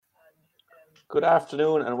Good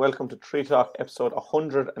afternoon and welcome to Tree Talk episode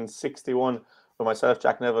 161 with myself,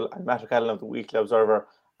 Jack Neville, and Matt O'Callaghan of the Weekly Observer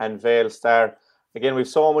and Vale Star. Again, we've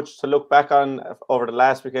so much to look back on over the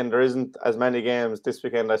last weekend. There isn't as many games this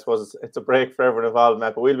weekend. I suppose it's a break for everyone involved,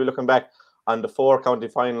 Matt, but we'll be looking back on the 4 county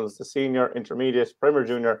finals, the senior, intermediate, Premier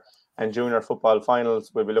Junior and junior football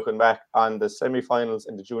finals. We'll be looking back on the semi-finals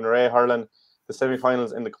in the Junior A hurling, the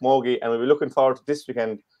semi-finals in the Camogie, and we'll be looking forward to this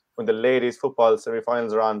weekend when the ladies football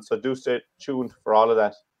semi-finals are on. So do stay tuned for all of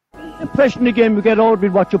that. The impression the game you get out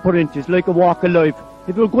with what you put into. It's like a walk of life.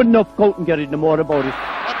 If you're good enough, go out and get it, no more about it.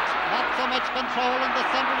 But not so much control in the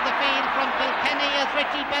centre of the field from Kilkenny as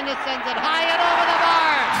Richie Bennett sends it high and over the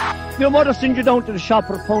bar. Your mother sends you down to the shop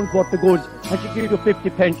for a pound's worth of goods and she gives you 50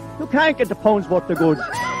 pence. You can't get the pound's worth of goods,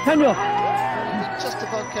 can you? Just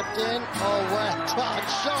about kept in. Oh, well done,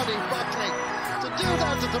 Shawnee Buckley. To do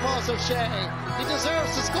that to Tomas O'Shea, he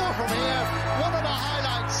deserves to score from here. One of the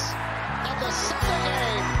highlights of the Sunday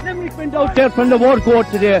game. Limerick went out there from the word go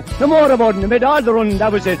today. No more about it. They made all the running,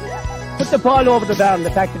 that was it. Put the ball over the bar and the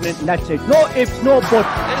back of it, and that's it. No ifs, no buts. Is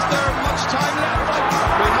there much time left?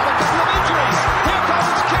 We have a couple of injuries. Here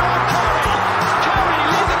comes Kieran Carey. Carey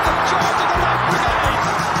leading the charge of the right brigade.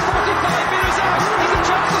 45 metres out. He's a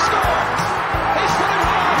chance to score. He's put it high. He's put it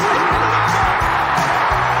over.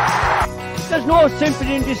 There's no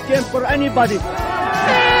sympathy in this game for anybody.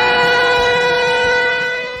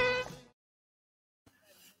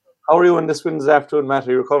 How are you on this Wednesday afternoon, Matt?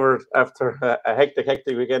 Are you recovered after a hectic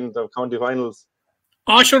weekend of county finals?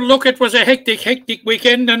 Oh, sure, look, it was a hectic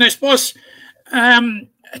weekend, and I suppose 2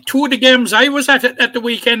 of the games I was at the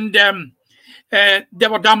weekend, they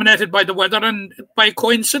were dominated by the weather, and by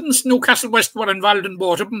coincidence, Newcastle West were involved in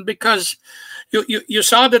both of them because you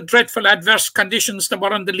saw the dreadful adverse conditions that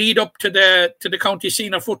were on the lead up to the county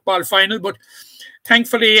senior football final, but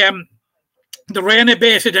thankfully the rain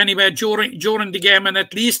abated anyway during the game, and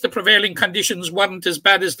at least the prevailing conditions weren't as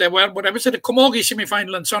bad as they were. But I was at a Camogie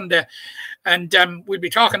semi-final on Sunday, and we'll be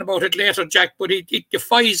talking about it later, Jack. But it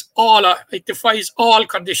defies all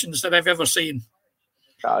conditions that I've ever seen.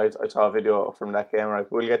 I saw a video from that game. Right,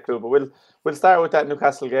 we'll get to it, but we'll start with that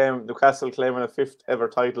Newcastle game. Newcastle claiming a 5th ever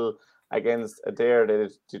title against Adare. They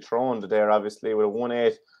dethroned Adare, obviously, with a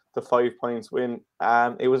 1-8 to 5 points win.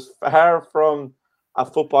 It was far from a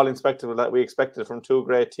footballing spectacle that we expected from 2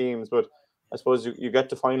 great teams, but I suppose you get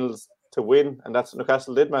to finals to win, and that's what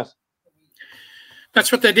Newcastle did, Matt. That's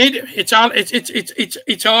what they did. It's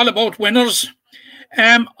all about winners.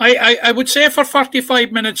 I would say for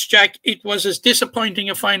 45 minutes, Jack, it was as disappointing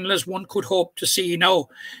a final as one could hope to see. Now,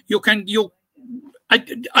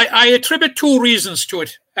 I attribute 2 reasons to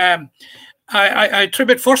it. I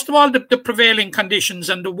attribute, first of all, the prevailing conditions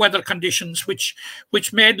and the weather conditions, which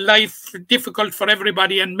made life difficult for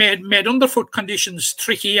everybody and made underfoot conditions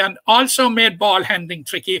tricky and also made ball handling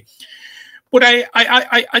tricky. But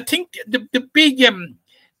I think the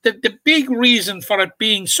big reason for it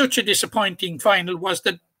being such a disappointing final was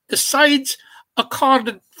that the sides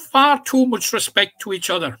accorded far too much respect to each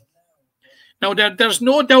other. Now, there's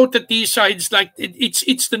no doubt that these sides, like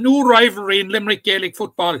it's the new rivalry in Limerick Gaelic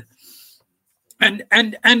football. And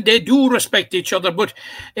they do respect each other, but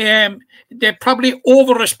they probably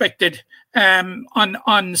over-respected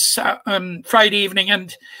on Friday evening.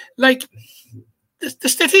 And like the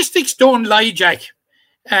statistics don't lie, Jack.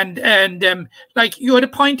 And like you had a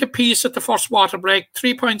point apiece at the first water break,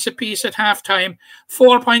 3 points apiece at halftime,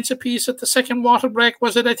 4 points apiece at the second water break,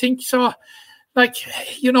 was it? I think so. Like,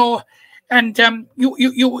 you know. And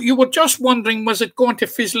you were just wondering, was it going to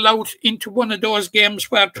fizzle out into one of those games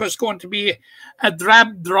where it was going to be a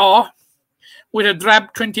drab draw with a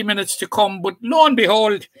drab 20 minutes to come? But lo and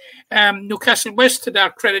behold, Newcastle West, to their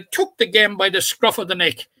credit, took the game by the scruff of the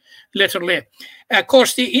neck, literally. Of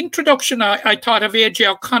course, the introduction, I thought, of AJ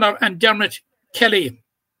O'Connor and Dermot Kelly,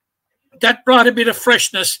 that brought a bit of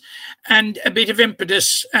freshness and a bit of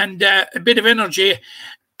impetus and a bit of energy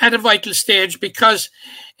at a vital stage, because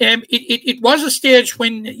it was a stage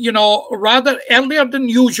when, you know, rather earlier than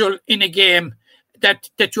usual in a game, that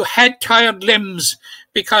you had tired limbs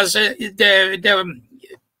because the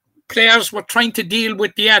players were trying to deal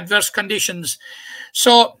with the adverse conditions.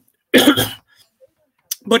 So,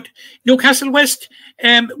 but Newcastle West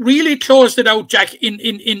really closed it out, Jack, in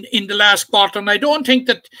the last quarter, and I don't think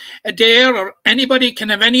that Adare or anybody can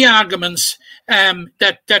have any arguments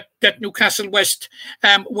that Newcastle West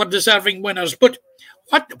were deserving winners. But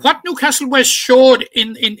what Newcastle West showed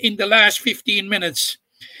in the last 15 minutes,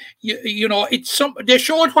 you know, they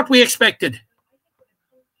showed what we expected.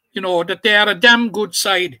 You know, that they are a damn good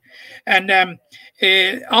side, and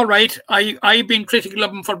all right, I've been critical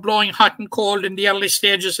of him for blowing hot and cold in the early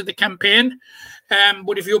stages of the campaign.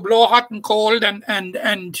 But if you blow hot and cold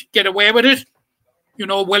and get away with it,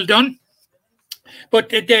 well done. But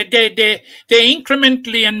they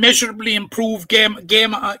incrementally and measurably improve game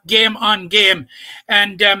on game,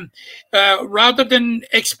 and rather than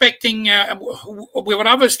expecting, we were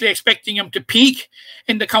obviously expecting him to peak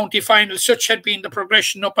in the county final. Such had been the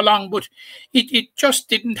progression up along, but it just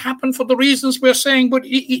didn't happen for the reasons we're saying. But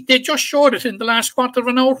they just showed it in the last quarter of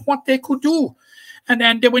an hour what they could do. And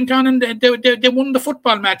then they went on and they won the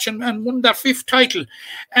football match and won their 5th title.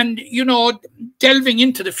 And, delving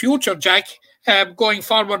into the future, Jack, going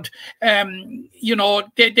forward,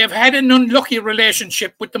 they've had an unlucky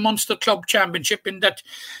relationship with the Munster Club Championship in that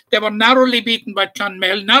they were narrowly beaten by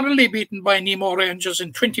Clonmel, narrowly beaten by Nemo Rangers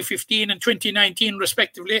in 2015 and 2019,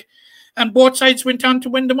 respectively. And both sides went on to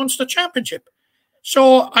win the Munster Championship.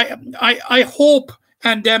 So I hope.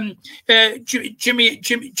 And Jimmy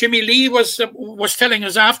Lee was telling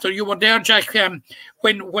us after you were there, Jack,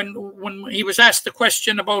 when he was asked the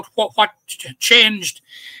question about what changed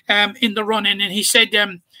in the run-in, and he said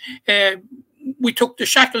we took the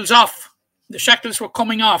shackles off. The shackles were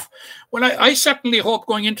coming off. Well, I certainly hope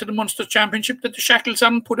going into the Munster Championship that the shackles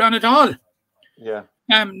aren't put on at all. Yeah.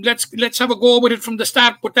 Let's have a go with it from the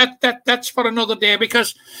start, but that's for another day,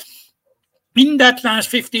 because in that last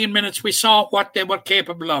 15 minutes, we saw what they were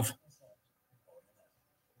capable of.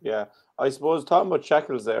 Yeah, I suppose talking about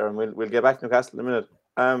shackles there, and we'll get back to Newcastle in a minute.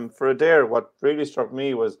 For Adair, what really struck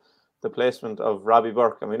me was the placement of Robbie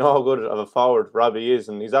Burke. And we know how good of a forward Robbie is,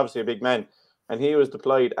 and he's obviously a big man. And he was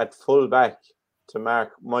deployed at full back to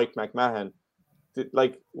mark Mike McMahon.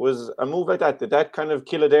 Was a move like that, did that kind of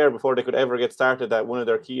kill Adair before they could ever get started, that one of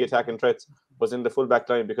their key attacking threats was in the full back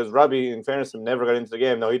line? Because Robbie, in fairness, never got into the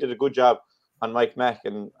game. Now, he did a good job on Mike Mack,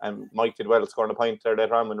 and Mike did well scoring a point there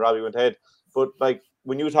later on when Robbie went ahead. But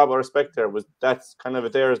when you talk about respect there, that's kind of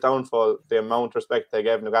Adair's downfall, the amount of respect they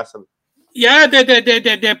gave Newcastle? Yeah,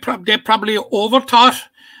 they probably overthought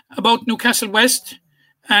about Newcastle West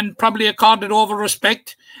and probably accorded over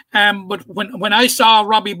respect. But when I saw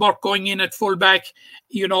Robbie Burke going in at fullback,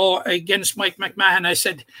 against Mike McMahon, I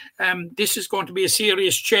said, this is going to be a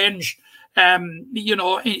serious change,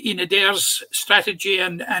 in Adair's strategy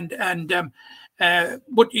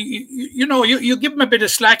but you give them a bit of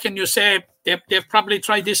slack and you say they've probably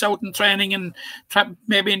tried this out in training and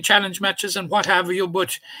maybe in challenge matches and what have you.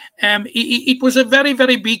 But it was a very,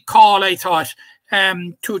 very big call, I thought,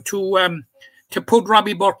 to put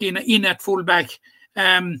Robbie Burke in at fullback.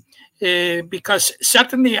 Because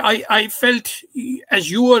certainly I felt, as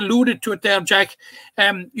you alluded to it there, Jack,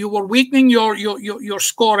 you were weakening your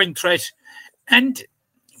scoring threat. And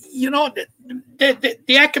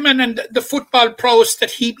the acumen and the football prowess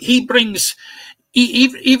that he brings,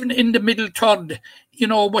 even in the middle third,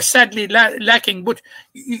 was sadly lacking. But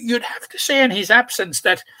you'd have to say in his absence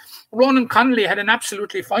that Ronan Connolly had an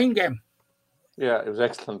absolutely fine game. Yeah, it was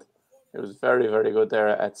excellent. It was very, very good there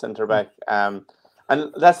at centre back. And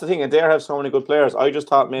that's the thing, and they have so many good players. I just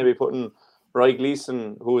thought maybe putting Roy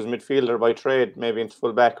Gleeson, who was midfielder by trade, maybe into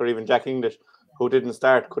full back, or even Jack English, who didn't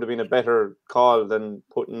start, could have been a better call than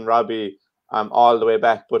putting Robbie all the way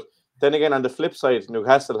back. But then again, on the flip side,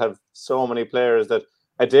 Newcastle have so many players that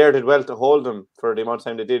Adair did well to hold them for the amount of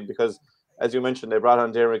time they did, because, as you mentioned, they brought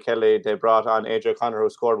on Darren Kelly, they brought on AJ O'Connor, who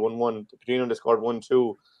scored 1-1. Between them, they scored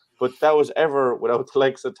 1-2. But that was ever without the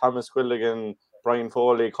likes of Thomas Quilligan, Brian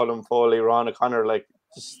Foley, Colin Foley, Ron O'Connor,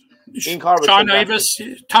 Ian Corbett, Sean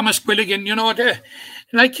Ivis, Thomas Quilligan,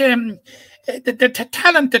 the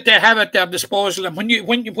talent that they have at their disposal. And when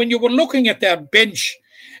you were looking at their bench,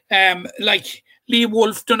 like Lee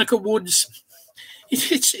Wolf, Donica Woods,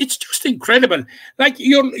 it's just incredible.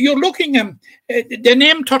 You're looking at they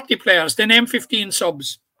name 30 players, they name 15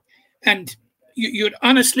 subs, and you'd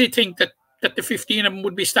honestly think that the 15 of them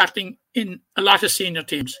would be starting in a lot of senior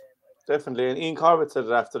teams. Definitely. And Ian Corbett said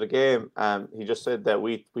it after the game. He just said that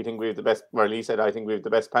we think we have the best, well, he said, I think we have the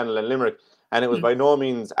best panel in Limerick. And it was by no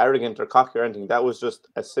means arrogant or cocky or anything. That was just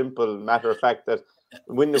a simple matter of fact that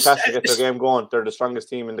when Newcastle get their game going, they're the strongest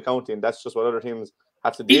team in the county. And that's just what other teams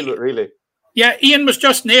have to deal with, really. Yeah, Ian was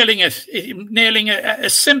just nailing a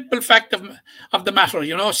simple fact of the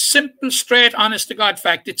matter, simple, straight, honest to God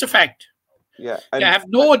fact. It's a fact. Yeah, I have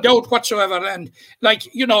no doubt whatsoever. And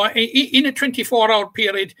in a 24-hour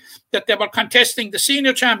period that they were contesting the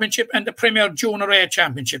senior championship and the Premier Junior A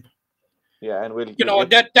championship. Yeah, and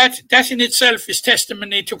that in itself is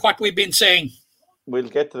testimony to what we've been saying. We'll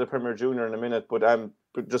get to the Premier Junior in a minute, but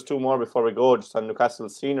just two more before we go, just on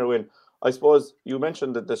Newcastle's senior win. I suppose you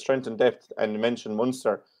mentioned that the strength and depth, and you mentioned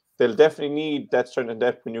Munster. they'll definitely need that strength and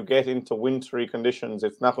depth when you get into wintry conditions.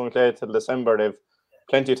 It's not going to play till December. They've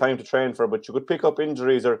plenty of time to train for, but you could pick up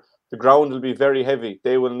injuries or the ground will be very heavy.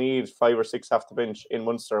 They will need 5 or 6 off the bench in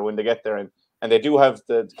Munster when they get there, and they do have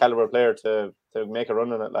the caliber of player to make a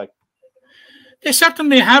run on it. Like, they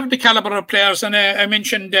certainly have the caliber of players, and I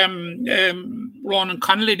mentioned Ronan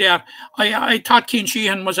Connolly there. I thought Cian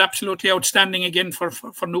Sheehan was absolutely outstanding again for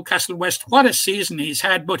Newcastle West. What a season he's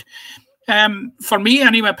had! But for me,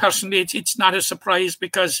 anyway, personally, it's not a surprise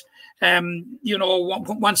because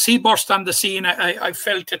once he burst on the scene, I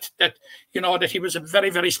felt that he was a very,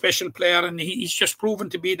 very special player, and he's just proven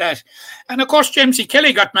to be that. And of course, Jamesy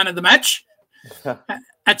Kelly got man of the match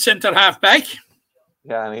at centre half back.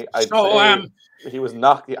 Yeah, and he was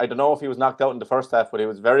knocked. I don't know if he was knocked out in the first half, but he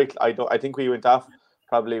was very. I think we went off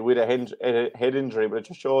probably with a head injury, but it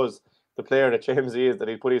just shows the player that Jamesy is, that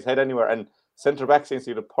he put his head anywhere. And centre back seems to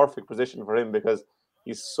be the perfect position for him because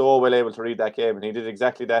he's so well able to read that game, and he did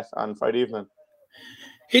exactly that on Friday evening.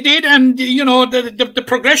 He did, and the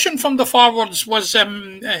progression from the forwards was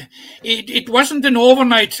it wasn't an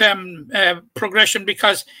overnight progression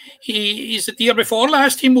because he's the year before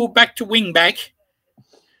last he moved back to wing back.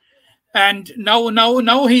 And now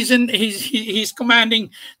he's commanding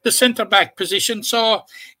the centre back position. So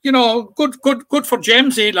good for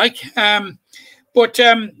Jamesy. But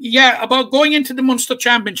about going into the Munster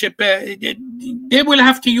Championship, they will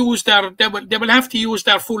have to use their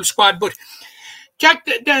full squad. But Jack,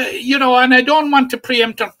 and I don't want to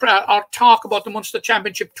preempt or talk about the Munster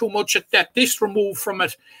Championship too much at this removed from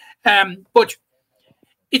it, but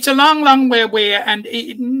it's a long, long way away, and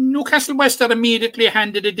Newcastle West are immediately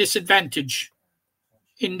handed a disadvantage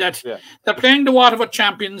in that they're playing the Waterford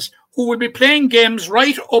champions, who will be playing games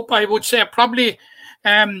right up, I would say, probably.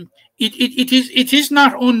 It is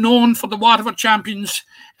not unknown for the Waterford champions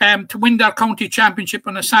to win their county championship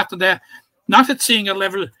on a Saturday, not at senior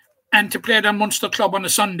level, and to play their Munster club on a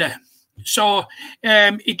Sunday. So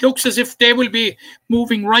it looks as if they will be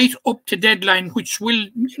moving right up to deadline, which will,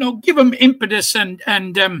 give them impetus and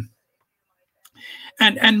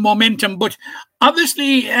momentum. But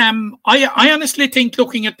obviously, I honestly think,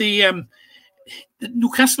 looking at the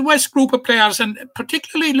Newcastle West group of players, and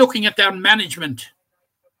particularly looking at their management,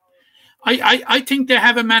 I think they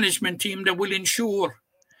have a management team that will ensure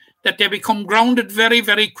that they become grounded very,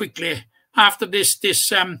 very quickly after this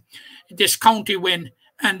county win.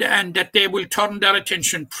 And that they will turn their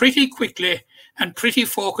attention pretty quickly and pretty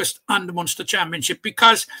focused on the Munster Championship,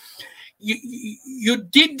 because you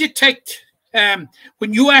did detect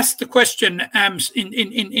when you asked the question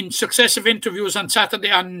in successive interviews on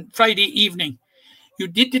Friday evening, you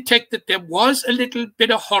did detect that there was a little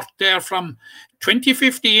bit of hurt there from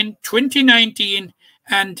 2015, 2019,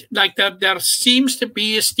 and there seems to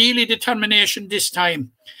be a steely determination this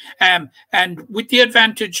time, and with the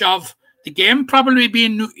advantage of the game probably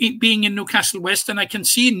being in Newcastle West, and I can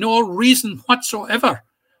see no reason whatsoever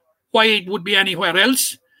why it would be anywhere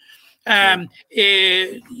else. They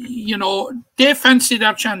fancy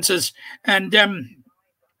their chances, and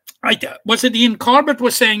was it Ian Corbett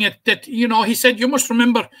was saying it, that he said, you must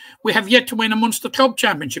remember we have yet to win a Munster Club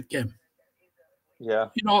Championship game. Yeah,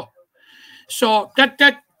 so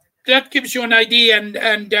that gives you an idea, and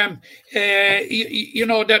that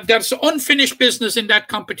there's unfinished business in that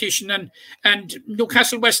competition, and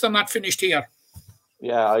Newcastle West are not finished here.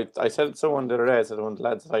 Yeah, I said to someone the other day, I said to one of the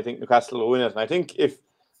lads, I think Newcastle will win it, and I think if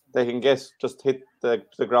they can just hit the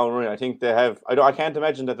ground running, I think they have. I can't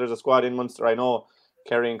imagine that there's a squad in Munster. I know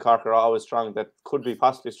Kerry and Cork are always strong, that could be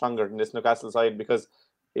possibly stronger than this Newcastle side, because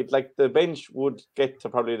the bench would get to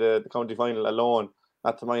probably the county final alone,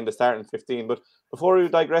 not to mind the starting 15. But before we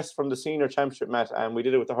digress from the senior championship, Matt, and we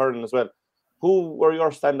did it with the hurling as well, who were your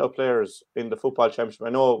standout players in the football championship? I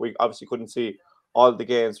know we obviously couldn't see all the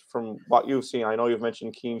games. From what you've seen, I know you've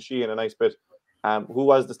mentioned Cian Sheehan a nice bit. Who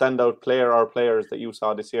was the standout player or players that you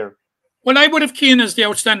saw this year? Well, I would have Cian as the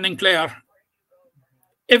outstanding player.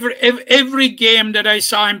 Every game that I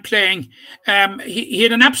saw him playing, he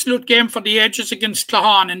had an absolute game for the ages against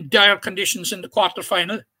Claughaun in dire conditions in the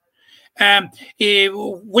quarter-final.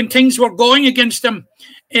 When things were going against him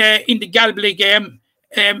in the Galway game,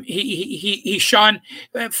 he shone.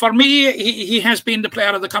 For me, he has been the player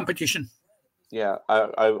of the competition. Yeah,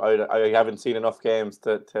 I haven't seen enough games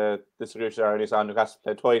to disagree with you. I only saw Newcastle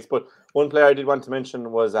play twice, but one player I did want to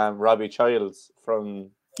mention was Robbie Childs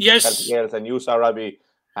from Celtic Gaels, and you saw Robbie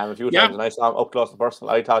a few times, and I saw him up close and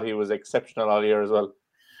personal. I thought he was exceptional all year as well.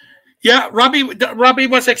 Yeah, Robbie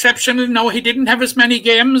was exceptional. No, he didn't have as many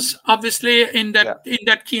games, obviously, in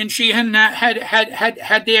that Cian Sheehan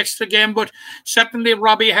had the extra game, but certainly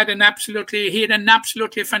Robbie had an absolutely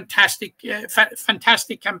fantastic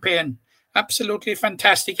campaign, absolutely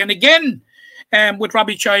fantastic. And again, with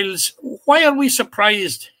Robbie Childs, why are we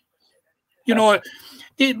surprised? You know,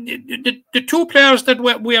 the two players that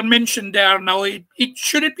we are mentioned there now.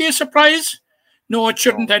 Should it be a surprise? No, it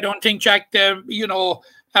shouldn't. No. I don't think, Jack.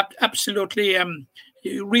 Absolutely,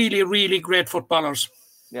 really, really great footballers.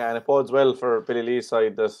 Yeah, and it bodes well for Billy Lee's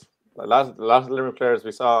side. There's a lot of Limerick players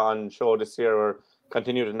we saw on show this year were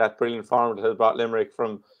continued in that brilliant form that has brought Limerick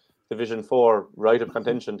from Division 4 right of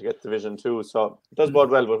contention to get Division 2. So it does bode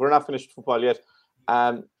well, but we're not finished football yet.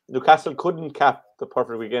 Newcastle couldn't cap the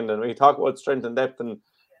perfect weekend, and we talk about strength and depth and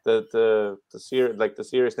the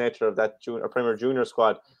serious nature of that Premier Junior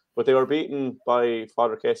squad, but they were beaten by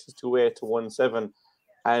Father Casey's 2-8 to 1-7.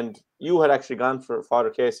 And you had actually gone for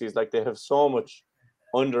Father Casey's. Like, they have so much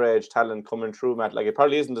underage talent coming through, Matt. Like, it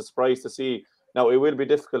probably isn't a surprise to see. Now, it will be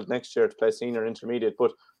difficult next year to play senior and intermediate,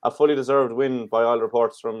 but a fully deserved win by all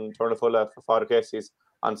reports from Turnafulla for Father Casey's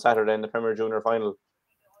on Saturday in the Premier Junior final.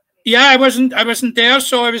 Yeah, I wasn't there,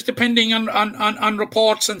 so I was depending on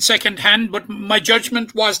reports and second hand. But my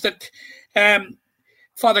judgment was that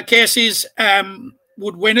Father Casey's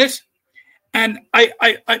would win it, and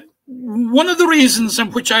I one of the reasons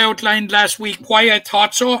in which I outlined last week why I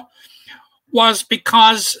thought so was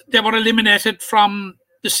because they were eliminated from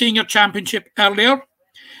the senior championship earlier.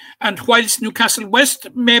 And whilst Newcastle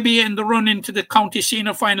West may be in the run into the county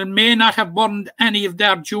senior final, may not have burned any of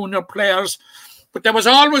their junior players, but there was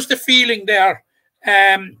always the feeling there,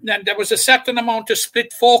 and there was a certain amount of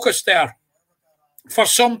split focus there. For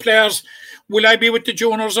some players, will I be with the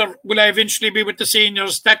juniors or will I eventually be with the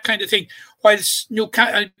seniors? That kind of thing. Whilst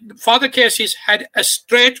Father Casey's had a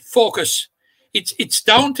straight focus. It's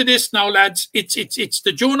down to this now, lads. It's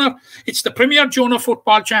the Premier Junior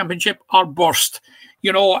Football Championship or bust,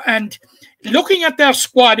 you know. And looking at their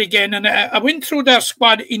squad again, and I went through their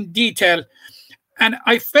squad in detail, and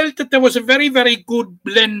I felt that there was a very, very good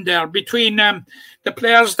blend there between the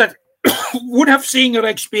players that would have senior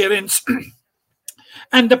experience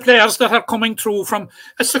and the players that are coming through from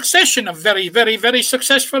a succession of very, very, very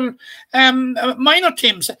successful minor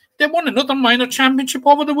teams. They won another minor championship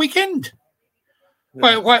over the weekend.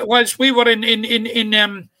 Yeah. Whilst we were in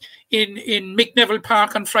Mick Neville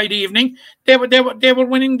Park on Friday evening, they were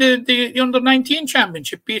winning the under-19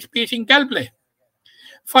 championship, beating Galway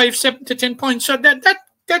 5-7 to 10 points. So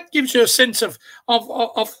that gives you a sense of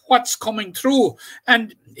what's coming through.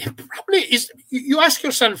 And it probably is. You ask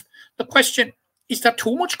yourself the question: is there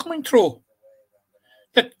too much coming through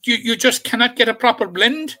that you just cannot get a proper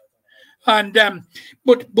blend? And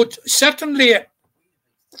but certainly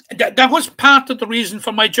that was part of the reason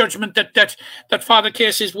for my judgment that Father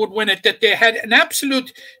Casey's would win it. That they had an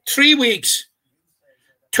absolute 3 weeks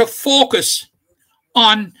to focus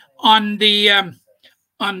on the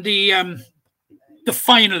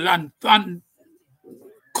final, on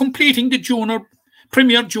completing the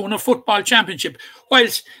Premier Junior Football Championship.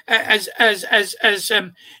 Whilst as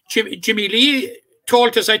Jimmy Lee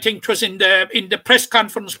told us, I think it was in the press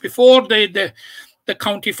conference before the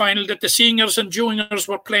county final, that the seniors and juniors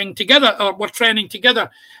were playing together or were training together.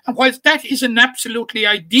 And whilst that is an absolutely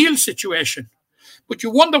ideal situation, but you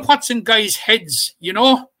wonder what's in guys' heads, you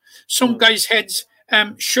know. Some guys' heads,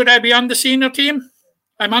 should I be on the senior team?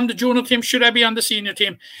 I'm on the junior team. Should I be on the senior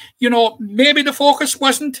team? You know, maybe the focus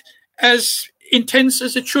wasn't as intense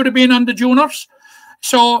as it should have been on the juniors.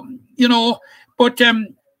 So, you know, but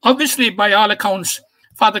obviously, by all accounts,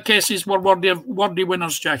 Father Casey's were worthy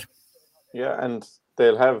winners, Jack. Yeah, and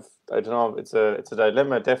they'll have, I don't know, it's a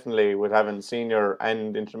dilemma definitely with having senior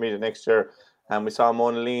and intermediate next year. And we saw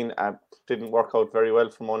Monaleen, didn't work out very well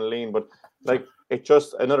for Monaleen, but like, it's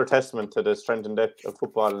just another testament to the strength and depth of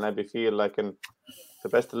football in Abbey Field. Like, and the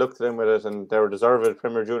best of luck to them with it, and they were deserved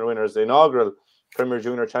Premier Junior winners, the inaugural Premier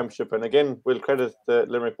Junior Championship. And again, we'll credit the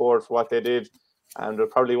Limerick board for what they did. And there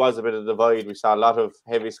probably was a bit of divide. We saw a lot of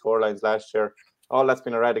heavy scorelines last year. All that's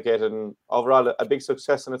been eradicated, and overall a big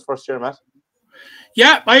success in its first year, Matt.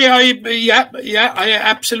 Yeah, I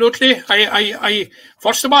absolutely. I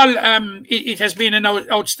first of all, it has been an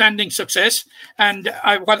outstanding success, and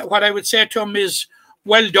what I would say to him is,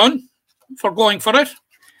 well done for going for it,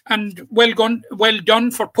 and well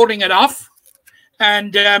done for pulling it off.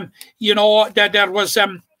 And you know, that there was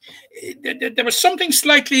something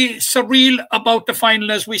slightly surreal about the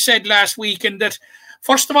final, as we said last week, and that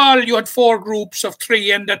first of all you had 4 groups of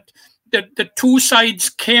 3, and that the 2 sides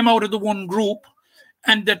came out of the one group,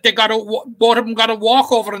 that they both of them got a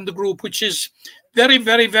walkover in the group, which is very,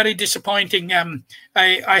 very, very disappointing.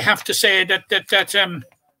 I have to say that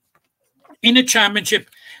in a championship,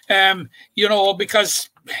 because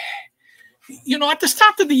at the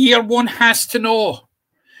start of the year, one has to know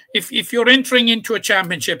if you're entering into a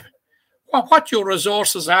championship, what your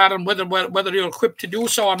resources are and whether you're equipped to do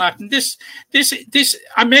so or not. And this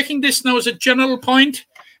I'm making this now as a general point,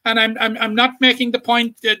 and I'm not making the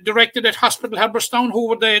point directed at Hospital Herberstown, who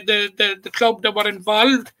were the club that were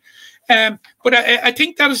involved. But I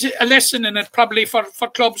think there's a lesson in it probably for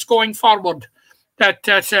clubs going forward that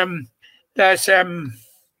take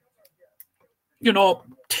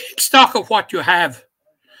stock of what you have,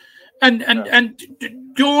 and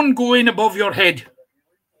don't go in above your head.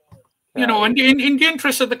 In the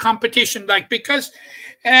interest of the competition, because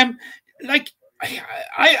I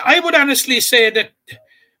would honestly say that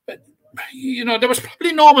there was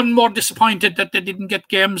probably no one more disappointed that they didn't get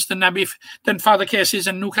games than Father Casey's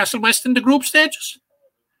and Newcastle West in the group stages.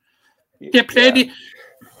 They played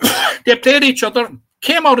each other,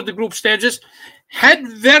 came out of the group stages, had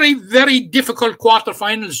very, very difficult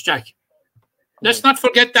quarterfinals, Jack. Let's not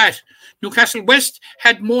forget that. Newcastle West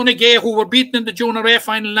had Monaghan, who were beaten in the Junior A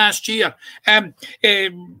final last year.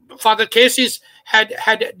 Father Casey's had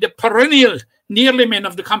the perennial nearly men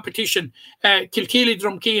of the competition, Kilkeely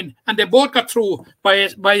Drumkeen, and they both got through by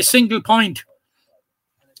a single point.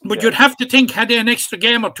 But you'd have to think, had they an extra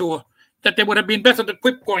game or two, that they would have been better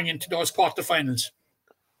equipped going into those quarterfinals.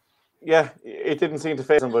 Yeah, it didn't seem to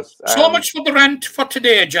phase them, but so much for the rant for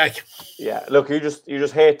today, Jack. Yeah, look, you just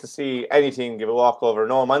hate to see any team give a walkover.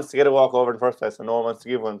 No one wants to get a walkover in the first place, and no one wants to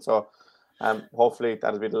give one. So, hopefully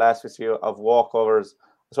that'll be the last we see of walkovers.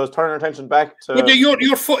 So let's turn our attention back to. But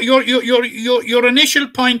your initial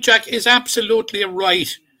point, Jack, is absolutely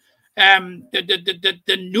right.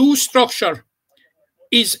 The new structure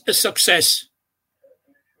is a success.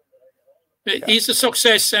 It is a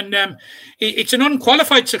success, and it's an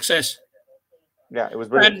unqualified success. Yeah, it was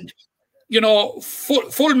brilliant. And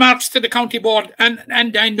full marks to the county board, and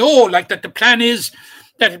I know that the plan is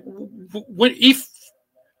that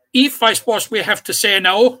if I suppose we have to say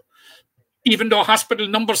now, even though hospital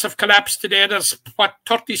numbers have collapsed today, there's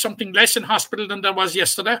 30 something less in hospital than there was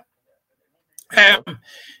yesterday.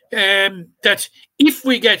 That if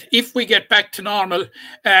we get back to normal,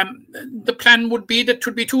 the plan would be that it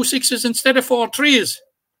would be 2 6s instead of 4 3s.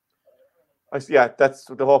 Yeah, that's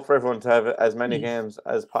the hope for everyone, to have as many games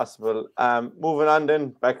as possible. Moving on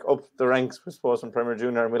then, back up the ranks, I suppose, from Premier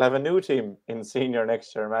Junior, and we'll have a new team in Senior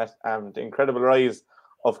next year, Matt. The incredible rise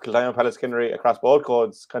of Kildimo Pallaskenry across both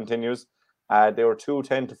codes continues. They were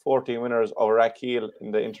 2-10-14 winners over Rathkeale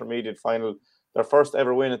in the intermediate final. Their first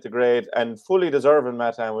ever win at the grade, and fully deserving,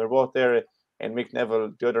 Matt. And we were both there in Mick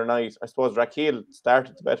Neville the other night. I suppose Rathkeale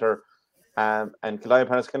started better, and Kildimo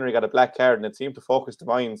Pallaskenry got a black card, and it seemed to focus the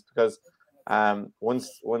minds because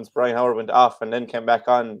once Brian Howard went off and then came back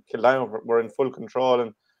on, Kildimo were in full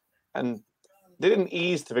control, and they didn't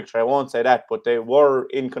ease to victory. I won't say that, but they were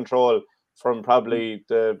in control from probably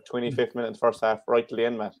the 25th minute of the first half right to the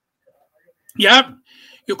end, Matt. Yeah,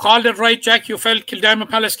 you called it right, Jack. You felt Kildimo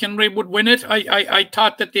Pallaskenry would win it. I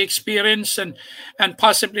thought that the experience and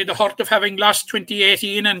possibly the hurt of having lost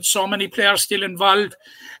 2018 and so many players still involved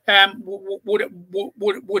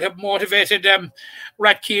would have motivated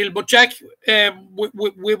Rathkeale. But Jack,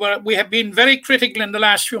 we have been very critical in the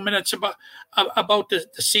last few minutes about the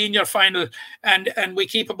senior final, and we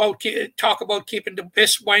talk about keeping the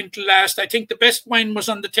best wine to last. I think the best wine was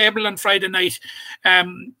on the table on Friday night.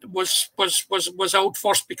 Was out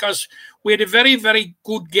first because we had a very, very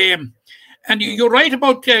good game. And you're right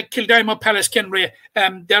about Kildimo Pallaskenry.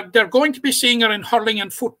 They're going to be seeing her in hurling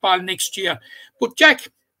and football next year. But Jack,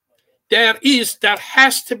 there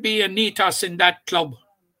has to be an ethos in that club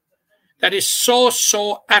that is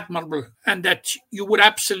so admirable and that you would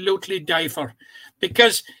absolutely die for.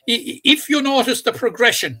 Because if you notice the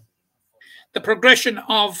progression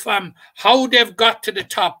of how they've got to the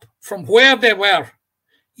top from where they were,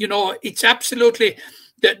 it's absolutely,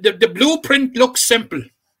 the blueprint looks simple.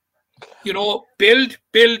 Build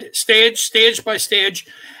stage by stage,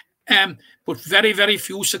 but very, very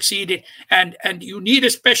few succeeded. And you need a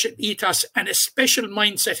special ethos and a special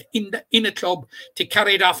mindset in a club to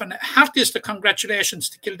carry it off. And heartiest of congratulations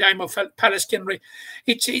to Kildimo Pallaskenry.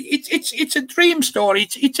 It's a dream story.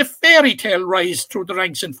 It's a fairy tale rise through the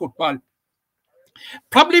ranks in football.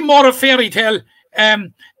 Probably more a fairy tale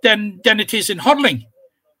than it is in hurling.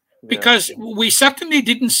 Because we certainly I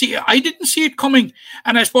didn't see it coming.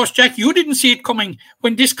 And I suppose, Jack, you didn't see it coming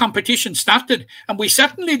when this competition started. And we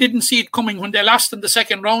certainly didn't see it coming when they lost in the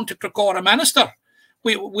second round to Cracora Manister.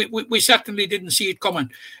 we certainly didn't see it coming.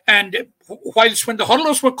 And whilst when the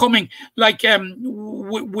hurlers were coming, like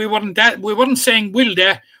we weren't saying will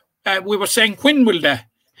they, we were saying when will they.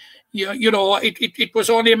 You know, it was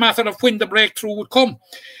only a matter of when the breakthrough would come.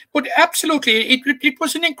 But absolutely, it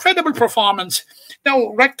was an incredible performance.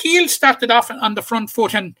 Now, Rathkeale started off on the front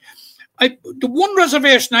foot, and the one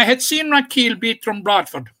reservation, I had seen Rathkeale beat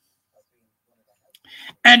Broadford.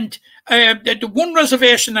 And the one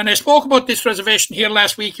reservation, and I spoke about this reservation here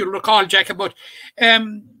last week, you'll recall, Jack, about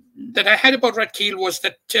that I had about Rathkeale was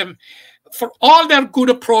that for all their good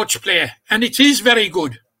approach play, and it is very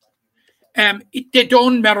good, they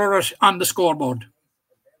don't mirror it on the scoreboard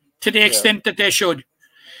to the extent that they should.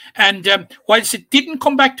 And whilst it didn't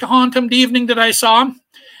come back to haunt them the evening that I saw them,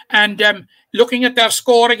 and looking at their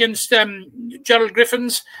score against Gerald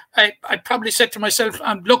Griffins, I probably said to myself,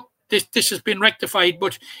 look, this has been rectified,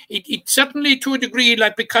 but it certainly to a degree,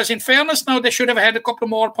 like, because in fairness now they should have had a couple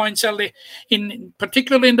more points early,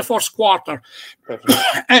 particularly in the first quarter.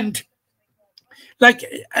 And like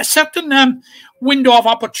a certain window of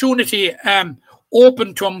opportunity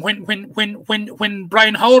opened to him when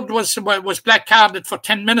Brian Howard was black carded for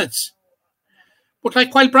 10 minutes. But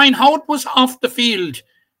like while Brian Howard was off the field,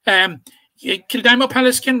 Kildimo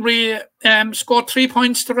Pallaskenry scored 3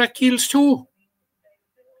 points to Rathkeale's 2.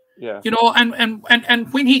 Yeah, you know, and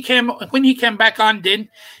when he came back on, then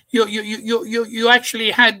you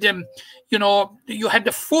actually had you know, you had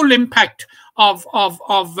the full impact of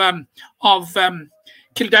Kildimo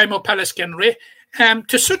Pallaskenry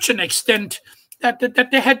to such an extent that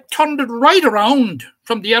they had turned it right around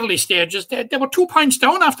from the early stages. They were 2 points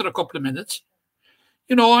down after a couple of minutes,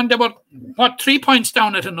 you know, and they were 3 points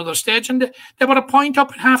down at another stage, and they were a point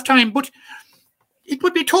up at half time. But it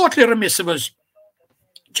would be totally remiss of us,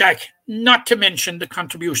 Jack, not to mention the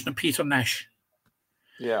contribution of Peter Nash.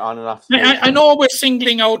 Yeah, on and off. I know we're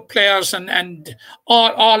singling out players and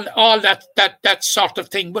all that sort of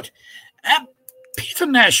thing, but Peter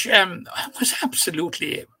Nash was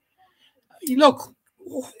absolutely, look,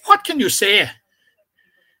 what can you say?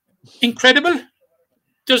 Incredible.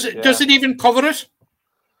 Does it even cover it?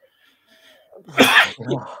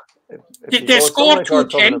 They scored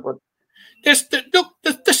 210.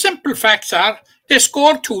 The simple facts are they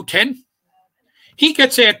scored 210. He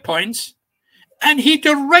gets 8 points, and he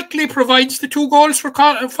directly provides the 2 goals for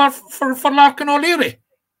Larkin O'Leary.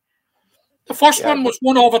 The first one was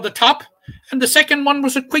one over the top, and the second one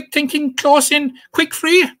was a quick thinking, close in, quick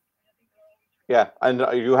free. Yeah, and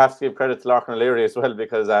you have to give credit to Larkin O'Leary as well,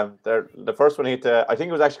 because the first one I think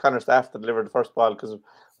it was actually Conor Staff that delivered the first ball, because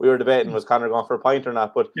we were debating was Conor going for a point or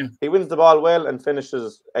not, but he wins the ball well and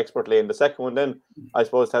finishes expertly. And the second one, then I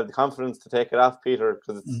suppose to have the confidence to take it off Peter,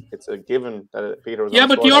 because it's a given that Peter was. Yeah,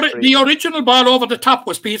 but the original ball over the top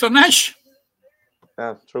was Peter Nash.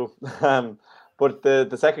 Yeah, true. But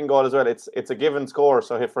the second goal as well, it's a given score.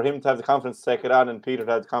 So for him to have the confidence to take it on, and Peter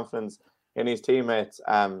to have the confidence in his teammates,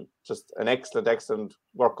 just an excellent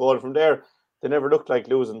work goal from there. They never looked like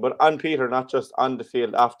losing. But on Peter, not just on the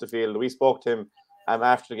field, off the field, we spoke to him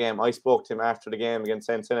after the game. I spoke to him after the game against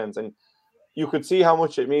St. Sinnans, and you could see how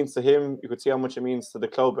much it means to him. You could see how much it means to the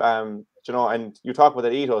club. You know, and you talk about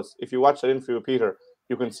that ethos. If you watch that interview with Peter,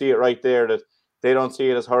 you can see it right there that they don't see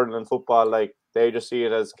it as hurling and football. Like, they just see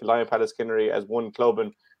it as Kildimo Pallaskenry as one club,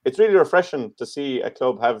 and it's really refreshing to see a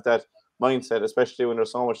club have that mindset, especially when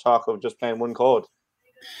there's so much talk of just playing one code.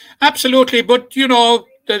 Absolutely, but you know,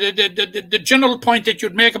 the general point that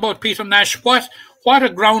you'd make about Peter Nash, what a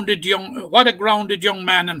grounded young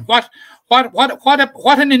man, and what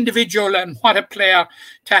an individual, and what a player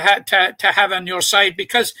to have on your side.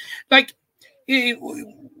 Because like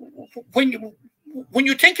when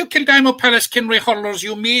you think of Kildimo Pallaskenry hurlers,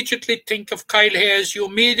 you immediately think of Kyle Hayes, you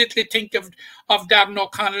immediately think of Darren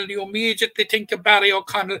O'Connell, you immediately think of Barry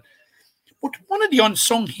O'Connell. But one of the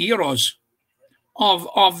unsung heroes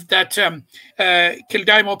of that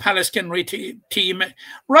Kildimo Pallaskenry team,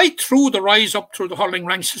 right through the rise up through the hurling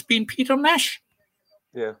ranks, has been Peter Nash.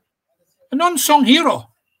 Yeah. An unsung hero.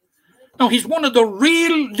 Now, he's one of the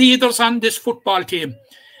real leaders on this football team.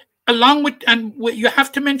 Along with, and you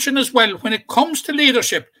have to mention as well, when it comes to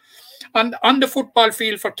leadership on the football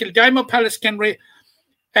field for Kildimo Pallaskenry,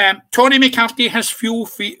 Tony McCarthy has few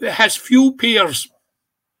peers.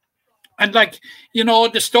 And like, you know,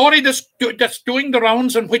 the story that's doing the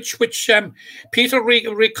rounds, and which Peter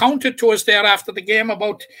recounted to us there after the game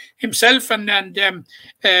about himself and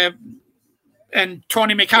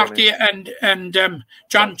Tony McCarthy and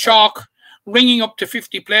John Chalk ringing up to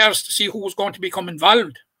 50 players to see who was going to become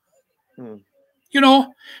involved. You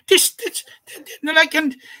know, this like,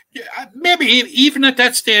 and maybe even at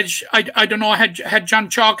that stage, I don't know, had John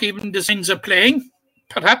Chalk even the signs of playing,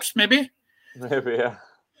 perhaps, maybe, yeah.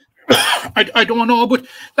 I don't know, but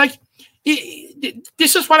like,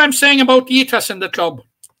 this is what I'm saying about the ethos in the club.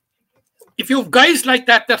 If you have guys like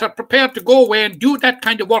that are prepared to go away and do that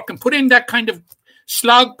kind of work and put in that kind of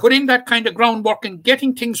slog, put in that kind of groundwork and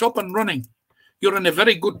getting things up and running, you're in a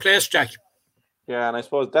very good place, Jack. Yeah, and I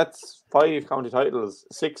suppose that's 5 county titles,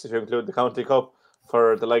 6 if you include the County Cup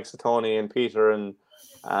for the likes of Tony and Peter, and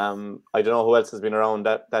I don't know who else has been around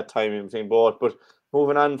that time in between both. But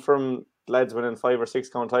moving on from lads winning 5 or 6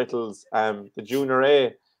 county titles, the Junior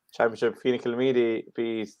A Championship, Fianna Kilmeedy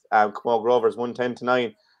beat Camogue Rovers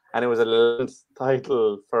 110-9, and it was a 11th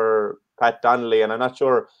title for Pat Donnelly, and I'm not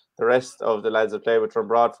sure the rest of the lads that play with from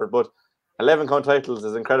Broadford, but 11 county titles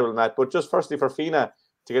is incredible, Matt. But just firstly for Fianna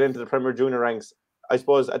to get into the Premier Junior ranks, I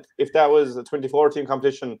suppose if that was a 24-team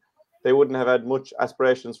competition, they wouldn't have had much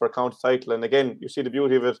aspirations for a county title. And again, you see the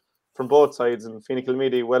beauty of it from both sides, and Fianna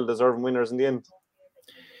Kilmeedy well-deserving winners in the end.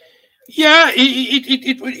 Yeah,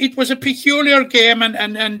 it was a peculiar game,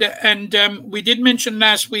 and we did mention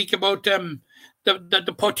last week about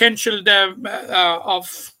the potential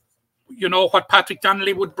of, you know, what Patrick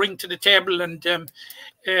Donnelly would bring to the table, and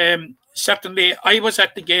certainly I was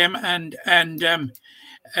at the game, and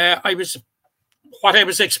I was what I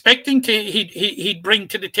was expecting he'd bring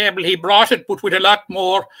to the table. He brought it, but with a lot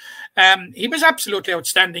more. He was absolutely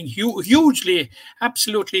outstanding, hugely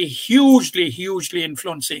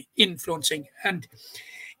influencing. And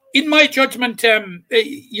in my judgment,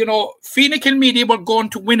 you know, Fianna Kilmeedy were going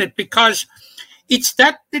to win it because it's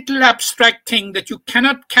that little abstract thing that you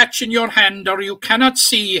cannot catch in your hand or you cannot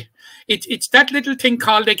see. It's that little thing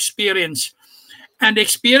called experience. And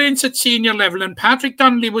experience at senior level. And Patrick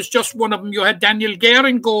Donnelly was just one of them. You had Daniel Gare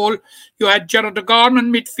in goal. You had Gerard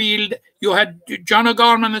O'Gorman midfield. You had John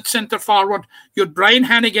O'Gorman at centre forward. You had Brian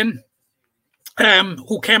Hannigan,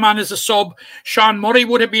 who came on as a sub. Sean Murray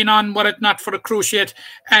would have been on were it not for a cruciate.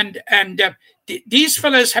 And these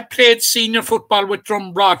fellas have played senior football with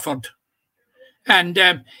Drum Broadford. And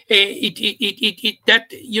that,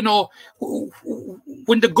 you know,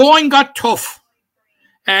 when the going got tough,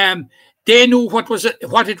 they knew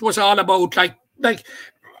what it was all about. Like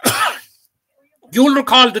you'll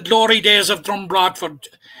recall the glory days of Drum Broadford,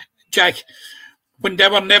 Jack, when they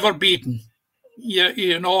were never beaten.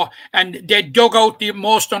 You know, and they dug out the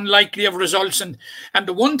most unlikely of results. And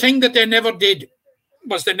the one thing that they never did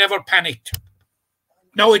was they never panicked.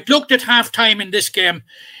 Now, it looked at half-time in this game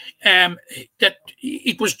that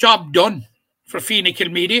it was job done for Fianna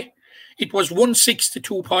Kilmeedy. It was 1-6 to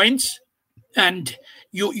 2 points. And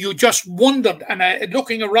you just wondered, and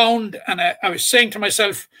looking around, and I was saying to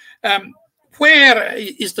myself, where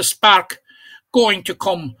is the spark going to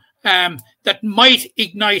come that might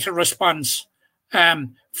ignite a response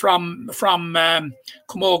from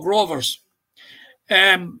Camogue Rovers?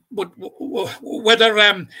 But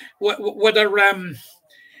whether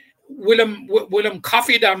William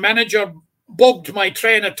Coffey, their manager, bugged my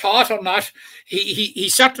train of thought or not, he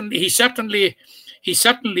certainly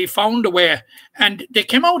found a way, and they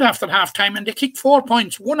came out after half-time and they kicked 4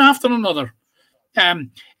 points, one after another.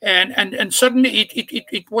 And suddenly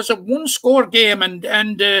it was a one-score game, and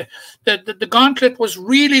the gauntlet was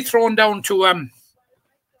really thrown down to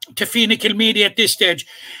Fianna Kilmeedy at this stage.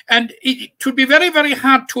 And it would be very, very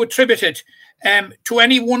hard to attribute it to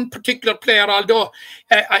any one particular player, although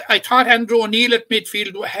I thought Andrew O'Neill at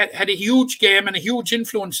midfield had a huge game and a huge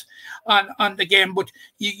influence on the game. But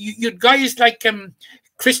you'd guys like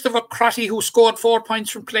Christopher Crotty, who scored 4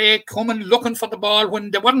 points from play, coming looking for the ball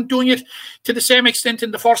when they weren't doing it to the same extent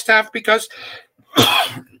in the first half because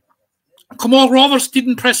Camogue Rovers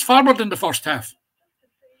didn't press forward in the first half.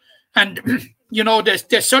 And, you know, they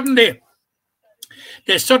suddenly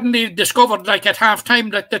discovered, like at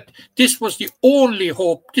half-time, that this was the only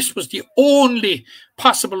hope, this was the only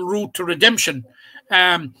possible route to redemption.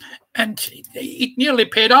 And it nearly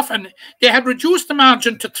paid off. And they had reduced the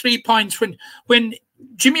margin to 3 points when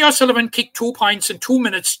Jimmy O'Sullivan kicked 2 points in 2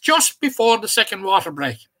 minutes just before the second water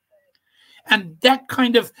break. And that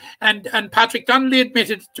kind of, and Patrick Donnelly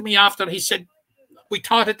admitted to me after, he said, we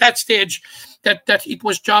thought at that stage that it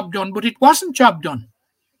was job done, but it wasn't job done.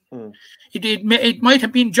 It might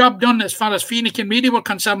have been job done as far as Fianna Kilmeedy were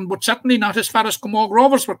concerned, but certainly not as far as Camogue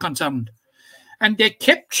Rovers were concerned. And they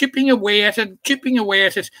kept chipping away at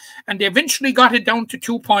it, and they eventually got it down to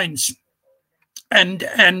 2 points. And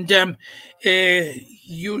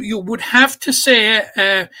you would have to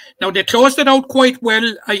say, now they closed it out quite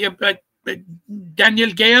well.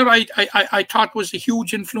 Daniel Gare, I thought was a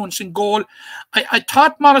huge influence in goal. I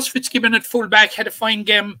thought Maurice Fitzgibbon at fullback had a fine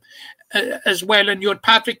game as well, and you had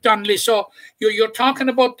Patrick Donnelly. So you're talking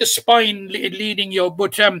about the spine leading you,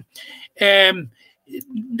 but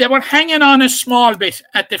they were hanging on a small bit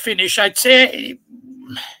at the finish. I'd say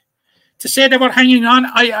to say they were hanging on,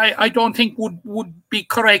 I don't think would be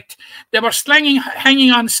correct. They were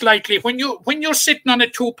hanging on slightly. When you're sitting on a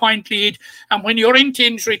 2-point lead, and when you're into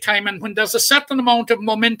injury time, and when there's a certain amount of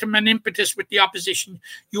momentum and impetus with the opposition,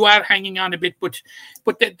 you are hanging on a bit. But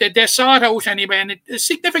they saw it out anyway, and a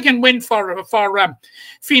significant win for Fine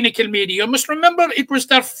Kilmeedy. You must remember it was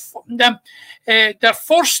their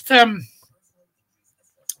first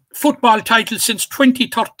football title since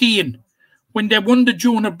 2013. When they won the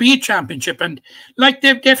Junior B Championship, and like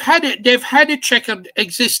they've had a checkered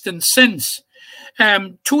existence since.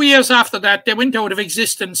 2 years after that, they went out of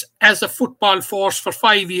existence as a football force for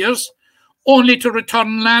 5 years, only to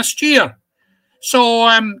return last year. So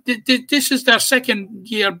this is their second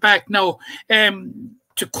year back now.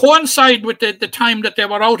 To coincide with the time that they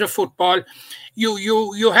were out of football,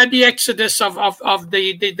 you had the exodus of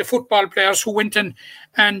the football players who went and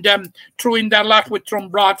threw in their lot with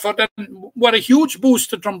Drumbradford, and what a huge boost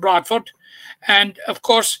to Drumbradford. And of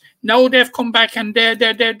course now they've come back, and they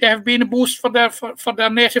have been a boost for their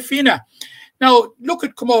native Fina. Now look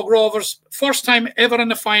at Camogue Rovers, first time ever in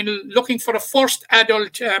the final, looking for a first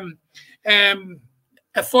adult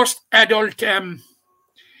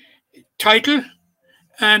title.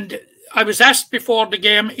 And I was asked before the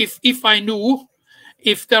game if I knew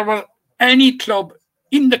if there were any club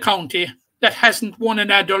in the county that hasn't won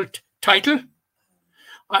an adult title,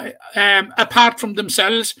 apart from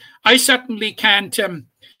themselves. I certainly can't.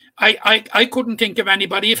 I couldn't think of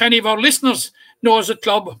anybody. If any of our listeners knows a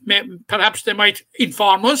club, perhaps they might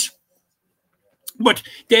inform us. But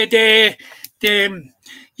it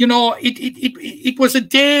was a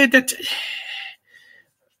day that.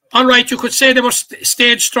 All right, you could say they were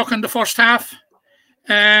stage struck in the first half.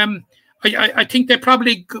 I think they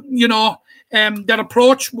probably, their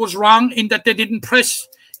approach was wrong in that they didn't press,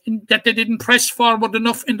 forward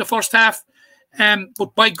enough in the first half.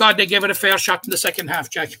 But by God, they gave it a fair shot in the second half,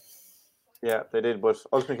 Jack. Yeah, they did. But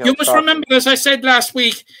ultimately, you must remember, as I said last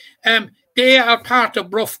week, they are part of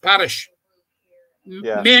Bruff Parish,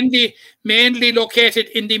 mainly located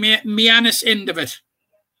in the Miannis end of it.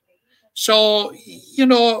 So,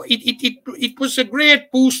 it was a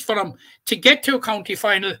great boost for them to get to a county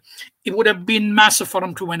final. It would have been massive for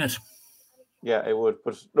them to win it. Yeah, it would.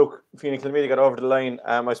 But look, Fine Kilmeedy got over the line.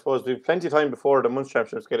 I suppose we've plenty of time before the Munster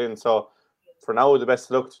Championships get in. So for now, the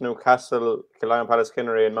best of luck to Newcastle, Killyon, Palace,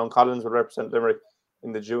 Kinnery, and Mount Collins will represent Limerick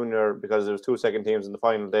in the junior, because there was 2 second teams in the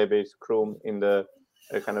final. They beat Croom in the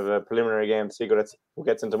kind of a preliminary game to see who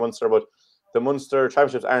gets into Munster. But the Munster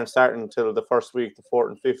Championships aren't starting until the first week. The 4th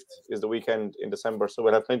and 5th is the weekend in December. So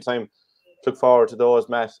we'll have plenty of time to look forward to those,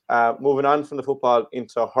 Matt. Moving on from the football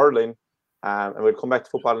into hurling, and we'll come back to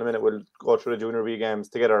football in a minute. We'll go through the Junior B games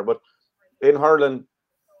together. But in hurling,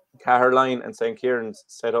 Caherline and St. Kieran's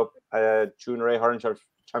set up a Junior A hurling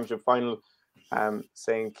championship final.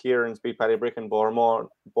 St. Kieran's beat Ballybricken,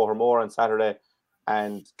 Bohermore on Saturday,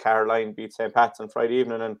 and Caherline beat St. Pat's on Friday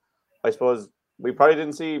evening. And I suppose we definitely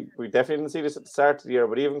didn't see this at the start of the year,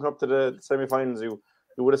 but even up to the semi-finals, you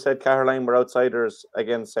would have said Caherline were outsiders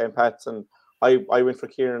against St. Pat's, and I went for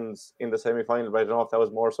Kieran's in the semi-final, but I don't know if that was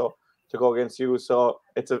more so to go against you. So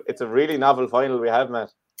it's a really novel final we have,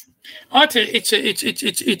 Matt. It's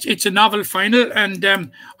a novel final,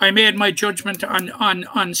 and I made my judgment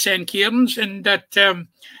on St. Kieran's in that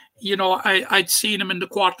I'd seen him in the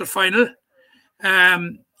quarter final.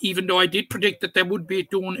 Even though I did predict that they would be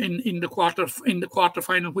doing in the quarter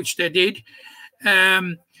final, which they did.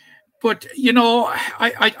 But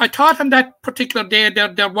I thought on that particular day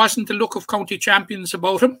there wasn't a look of county champions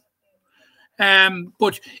about him.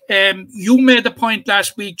 But you made the point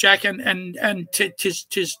last week, Jack, and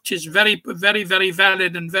tis very, very, very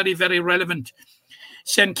valid and very, very relevant.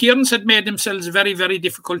 St. Kieran's had made themselves very, very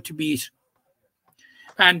difficult to beat.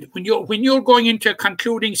 And when you're going into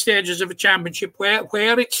concluding stages of a championship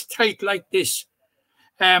where it's tight like this,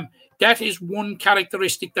 that is one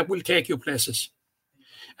characteristic that will take you places.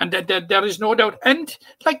 And that there is no doubt. And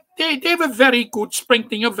like they have a very good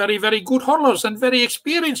sprinkling of very, very good hurlers and very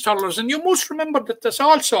experienced hurlers. And you must remember that there's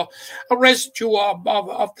also a residue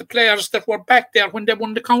of the players that were back there when they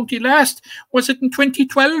won the county last. Was it in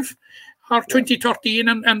 2012 or 2013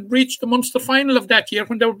 and reached the Munster final of that year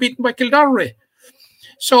when they were beaten by Kildare?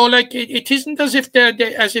 So like it isn't as if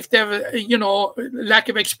they're you know, lack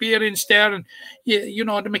of experience there, and you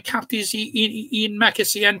know, the McCarthy's, Ian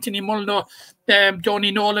Mackesy, Anthony Mulno,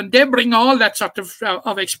 Donny Nolan, they bring all that sort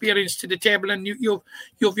of experience to the table, and you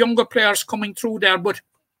have younger players coming through there. But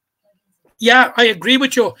yeah, I agree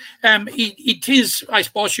with you. It is, I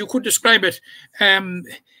suppose you could describe it.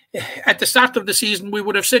 At the start of the season, we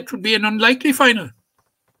would have said it would be an unlikely final.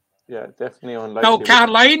 Yeah, definitely unlikely. Now,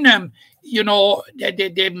 Caroline, you know,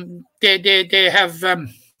 they have,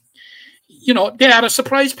 you know, they are a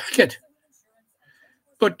surprise packet.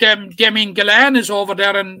 But Damien Gillane is over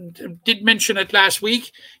there and did mention it last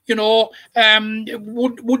week. You know,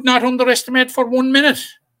 would not underestimate for 1 minute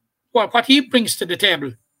what he brings to the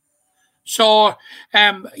table. So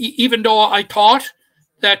even though I thought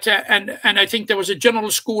that, and I think there was a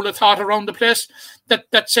general school of thought around the place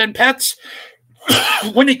that St. Pat's,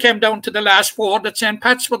 when it came down to the last four, that St.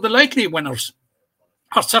 Pat's were the likely winners,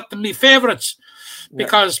 or certainly favourites,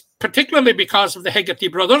 particularly because of the Hegarty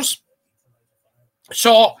brothers.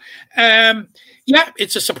 So, yeah,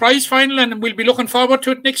 it's a surprise final, and we'll be looking forward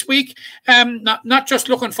to it next week. Not just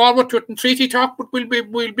looking forward to it in Treaty Talk, but we'll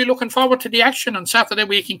be looking forward to the action on Saturday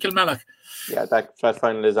week in Kilmallock. Yeah, that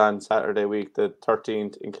final is on Saturday week, the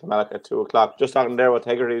 13th in Kilmallock at 2:00. Just talking there with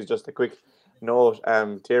Hegarty, just a quick note.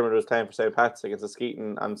 Tierman was playing for St. Pat's against the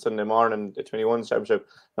Skeeton on Sunday morning, the 21s championship.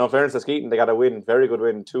 Now, in fairness to Skeeton, they got a win, very good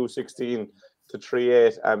win, 2-16 to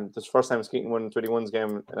 3-8. This is the first time Skeeton won a 21s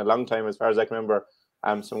game in a long time, as far as I can remember.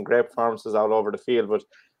 Some great performances all over the field, but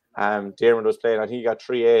Dermot was playing and he got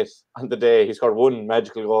 3-8 on the day. He scored one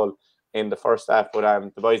magical goal in the first half, but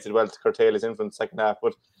the boys did well to curtail his influence second half.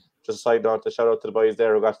 But just a side note, to shout out to the boys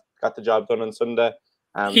there who got the job done on Sunday.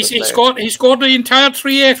 He scored the entire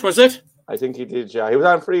 3-8, was it? I think he did, yeah. He was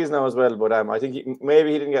on freeze now as well, but I think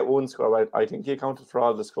maybe he didn't get one score, but I think he accounted for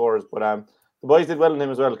all the scores. But the boys did well in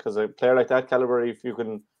him as well, because a player like that caliber, if you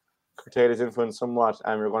can curtail his influence somewhat,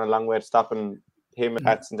 you're going a long way to stopping him and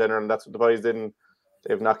Pats in general, and that's what the boys did. And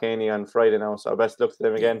they've Knockany on Friday now, so best luck to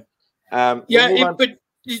them again. But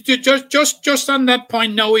just on that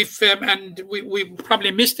point now, if and we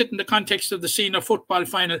probably missed it in the context of the senior football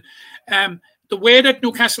final, the way that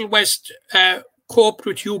Newcastle West coped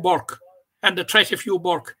with Hugh Burke and the threat of Hugh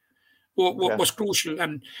Burke was crucial,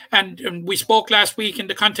 and we spoke last week in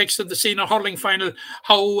the context of the senior hurling final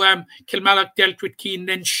how Kilmallock dealt with Keane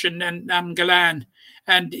Lynch and Gillane.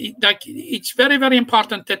 And it's very, very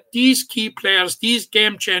important that these key players, these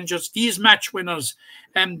game changers, these match winners,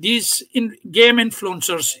 and these game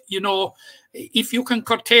influencers, you know, if you can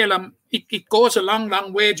curtail them, it goes a long,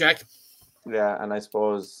 long way, Jack. Yeah, and I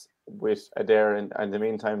suppose with Adair in the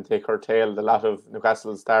meantime, they curtailed a lot of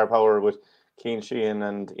Newcastle's star power with Keane Sheehan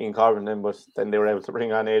and Ian Corbin, but then they were able to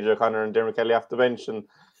bring on AJ O'Connor and Dermot Kelly off the bench, and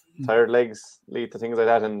tired legs lead to things like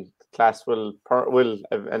that, and class will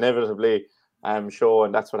inevitably show,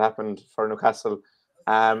 and that's what happened for Newcastle.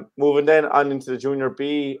 Moving then on into the Junior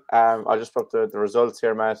B, I'll just put up the results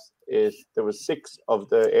here, Matt. There was 6 of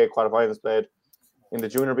the 8 quarterfinals played. In the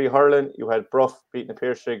Junior B hurling, you had Bruff beating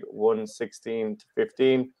Piercig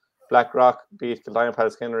 116-15. Blackrock beat Kildare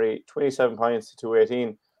Pallaskenry 27 points to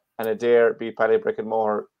 218, and Adair beat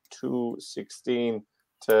Ballybricken 216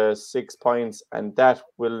 to 6 points. And that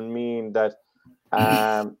will mean that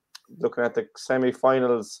looking at the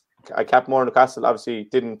semi-finals, Capmore Newcastle obviously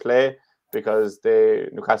didn't play because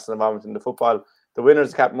Newcastle involvement in the football. The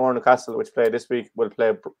winners, Capmore Newcastle, which play this week, will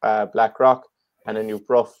play Blackrock, and then you've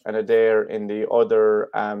Bruff and Adair in the other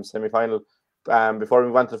semi-final. Before we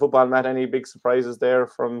move on to the football, Matt, any big surprises there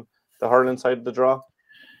from the hurling side of the draw?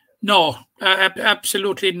 No,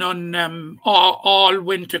 absolutely none. All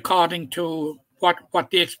went according to what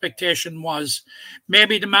the expectation was.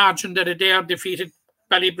 Maybe the margin that Adair defeated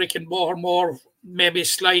Ballybricken more, maybe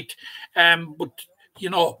slight, but you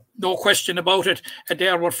know, no question about it.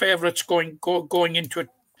 Adair were favourites going into it.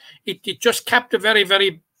 It just capped a very,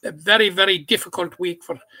 very, very, very difficult week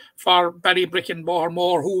for Ballybricken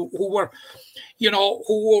who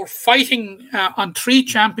were fighting on 3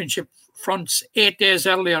 championship fronts 8 days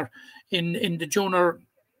earlier in the Junior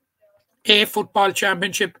A Football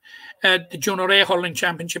Championship, the Junior A Hurling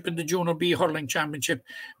Championship, and the Junior B Hurling Championship.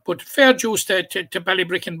 But fair dues to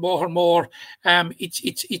Ballybricken Bohermore.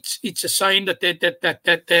 It's a sign that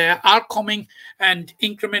they are coming and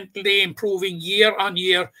incrementally improving year on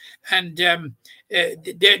year, and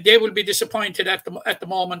they will be disappointed at the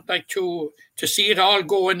moment, like to see it all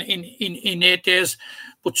going in 8 days.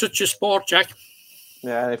 But such a sport, Jack.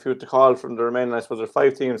 Yeah, and if you were to call from the remaining, I suppose there are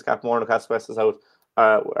 5 teams. Capmore, Newcastle West is out.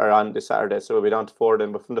 Are on this Saturday, so we'll be down to 4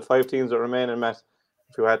 then. But from the 5 teams that remain, Matt,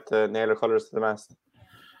 if you had to nail your colours to the mast.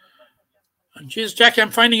 Jeez, Jackie,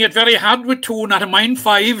 I'm finding it very hard with 2, not a mind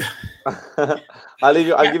 5. I'll give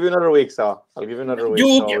you another week, so I'll give you another week.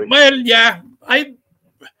 Well, yeah, I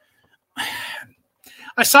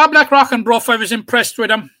saw Blackrock and Brough. I was impressed with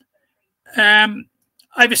them.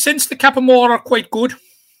 I've sensed the Cappamore are quite good,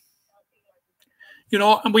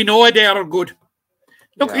 and we know they are good.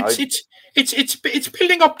 Look, yeah, it's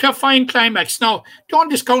building up to a fine climax. Now, don't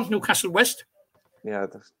discount Newcastle West. Yeah,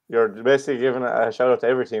 you're basically giving a shout out to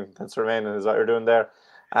every team that's remaining, is what you're doing there.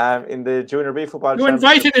 In the Junior B football, you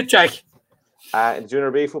invited it, Jack. In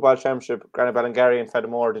Junior B football championship, Granny Ballingarry and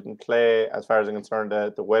Fedamore didn't play. As far as I'm concerned,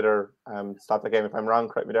 the weather stopped the game. If I'm wrong,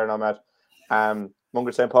 correct me there now, Matt.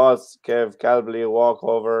 Mungret St. Paul's gave Galbally a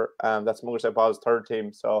walkover. That's Mungret St. Paul's third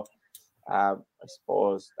team. So I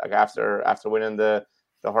suppose like after winning the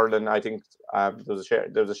hurling, I think there was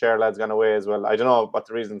a share lads gone away as well. I don't know what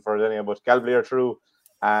the reason for it anyway, but Galbally are through.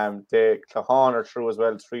 The Claughan are through as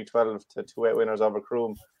well, 3-12 to 2-8 winners over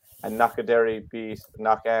Croom. And Knockaderry beat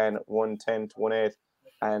Knockan 110-18,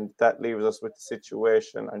 and that leaves us with the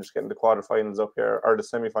situation. I'm just getting the quarterfinals up here, or the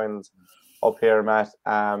semi-finals up here, Matt.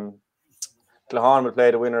 Claughan will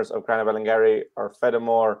play the winners of Granny Ballingarry or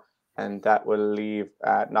Fedamore, and that will leave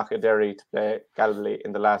Knockaderry to play Galbally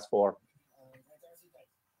in the last 4.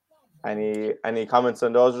 Any comments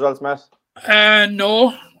on those results, Matt?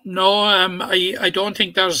 No. I don't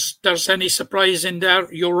think there's any surprise in there.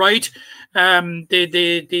 You're right.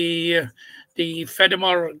 The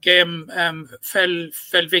Fedamore game fell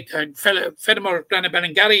victim. Fedamore Granny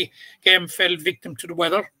Ballingarry game fell victim to the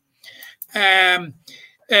weather.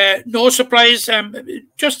 No surprise.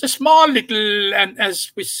 Just a small little, and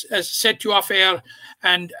as said to you off air,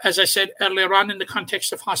 and as I said earlier on in the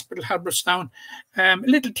context of Hospital Herbertstown, a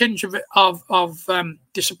little tinge of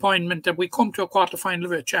disappointment that we come to a quarter-final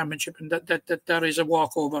of a championship and that there is a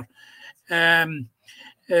walkover.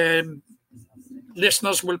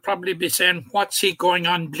 Listeners will probably be saying, what's he going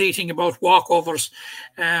on bleating about walkovers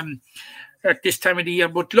at this time of the year?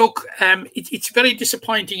 But look, it's very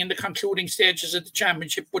disappointing in the concluding stages of the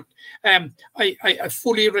championship. But I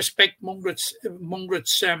fully respect Mungret's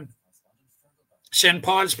St.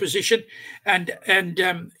 Paul's position, and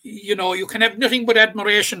you can have nothing but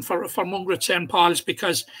admiration for Mungret St. Paul's,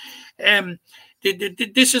 because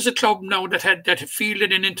this is a club now that had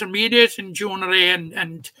fielded an intermediate in Junior A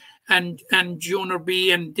and Junior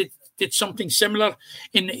B, and did something similar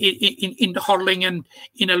in the hurling, and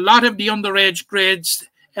in a lot of the underage grades,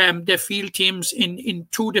 they field teams in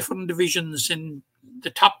 2 different divisions, in the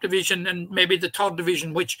top division and maybe the third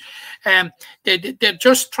division, which they're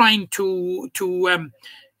just trying to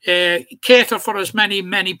cater for as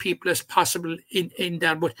many people as possible in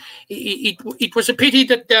there. But it was a pity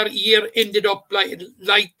that their year ended up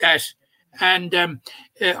like that. And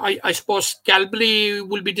I suppose Galbally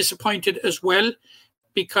will be disappointed as well,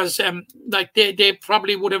 because they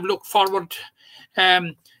probably would have looked forward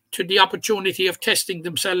to the opportunity of testing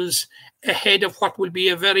themselves ahead of what will be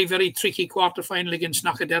a very, very tricky quarter-final against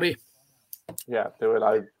Knockaderry. Yeah, they will.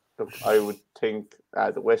 I would think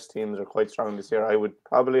the West teams are quite strong this year. I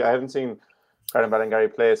haven't seen Granny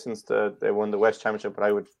Ballingarry play since they won the West Championship, but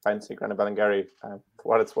I would fancy Granny Ballingarry for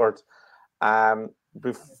what it's worth.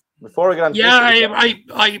 Before we get on,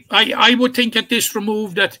 I would think at this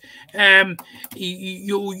remove that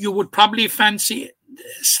you would probably fancy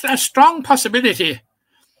a strong possibility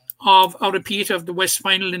of a repeat of the West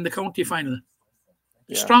final in the county final.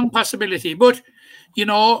 Yeah. Strong possibility, but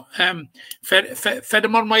Fedamore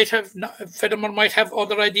might have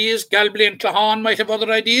other ideas. Galbally and Claughan might have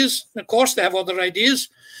other ideas. Of course, they have other ideas.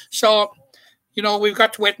 So, we've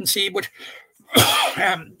got to wait and see. But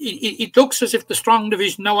it looks as if the strong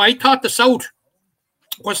division. Now, I thought the South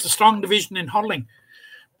was the strong division in hurling,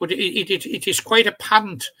 but it is quite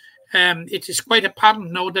apparent. It is quite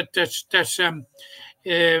apparent now that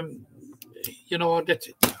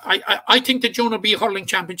I think the Junior B hurling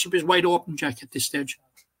championship is wide open, Jack, at this stage.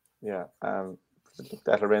 Yeah,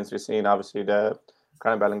 that remains to be seen. Obviously, the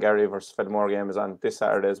Granny Ballingarry versus Fedamore game is on this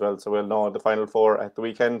Saturday as well, so we'll know the final 4 at the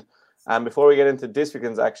weekend. And before we get into this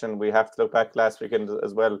weekend's action, we have to look back last weekend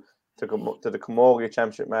as well to the Camogie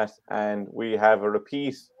Championship match, and we have a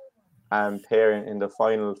repeat pairing in the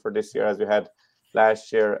final for this year as we had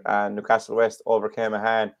last year. And Newcastle West overcame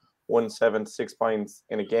Mahan 1-7, 6 points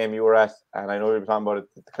in a game you were at, and I know we were talking about it.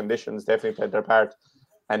 The conditions definitely played their part.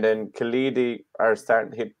 And then Kaleedy are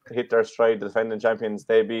starting to hit their stride. The defending champions,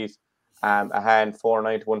 they beat Mahan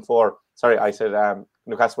 4-9 to 1-4. Sorry, I said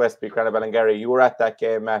Newcastle West beat Granny Ballingarry. You were at that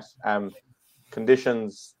game, Matt.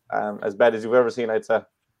 Conditions as bad as you've ever seen, I'd say.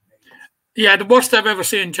 Yeah, the worst I've ever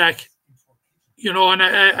seen, Jack. And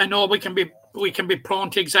I know we can be we can be prone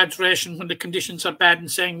to exaggeration when the conditions are bad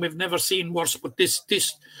and saying we've never seen worse, but this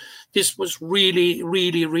was really,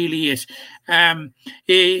 really, really it.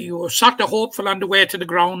 You were sort of hopeful on the way to the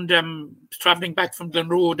ground, travelling back from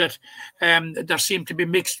Glenroe, that there seemed to be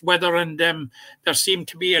mixed weather and there seemed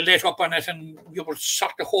to be a let up on it, and you were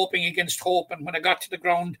sort of hoping against hope. And when I got to the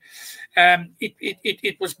ground,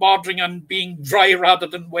 it was bordering on being dry rather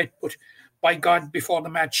than wet. But by God, before the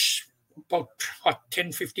match, about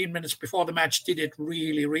 10-15 minutes before the match, did it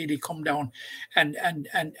really, really come down and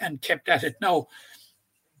kept at it. Now,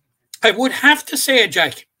 I would have to say,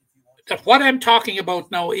 Jack, that what I'm talking about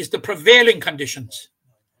now is the prevailing conditions.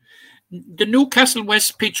 The Newcastle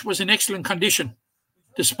West pitch was in excellent condition,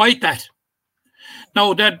 despite that.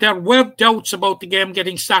 Now, there were doubts about the game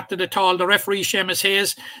getting started at all. The referee, Seamus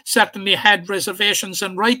Hayes, certainly had reservations,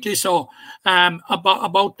 and rightly so,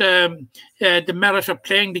 about the merit of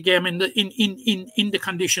playing the game in the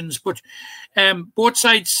conditions. But both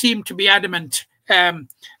sides seemed to be adamant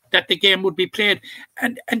that the game would be played,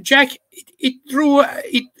 and Jack, it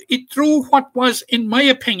drew what was, in my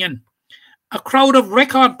opinion, a crowd of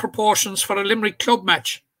record proportions for a Limerick club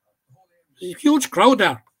match. There's a huge crowd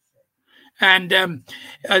there, and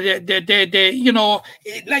they you know,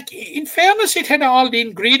 like, in fairness, it had all the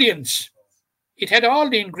ingredients. It had all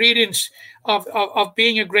the ingredients of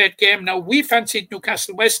being a great game. Now, we fancied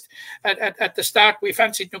Newcastle West at the start. We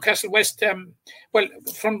fancied Newcastle West. Well,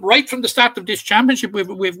 from the start of this championship,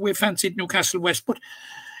 we fancied Newcastle West. But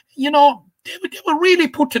you know, they were really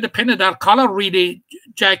put to the pin of their collar. Really,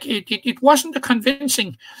 Jack. It wasn't a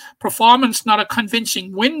convincing performance, not a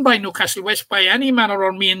convincing win by Newcastle West by any manner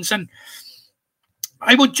or means. And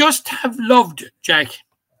I would just have loved, Jack.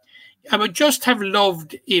 I would just have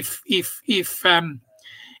loved if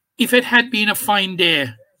it had been a fine day,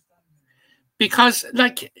 because,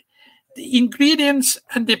 like, the ingredients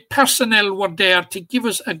and the personnel were there to give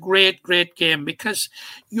us a great game. Because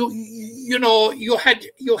you know, you had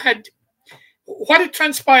what it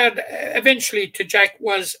transpired eventually to, Jack,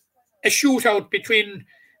 was a shootout between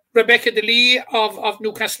Rebecca DeLee of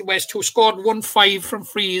Newcastle West, who scored 1-5 from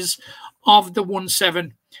frees of the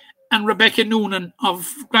 1-7. And Rebecca Noonan of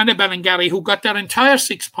Granny Ballingarry, who got their entire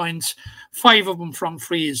 6 points, 5 of them from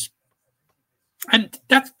frees. And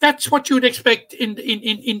that's what you'd expect in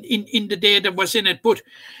the day that was in it. But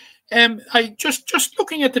I just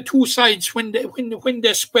looking at the two sides when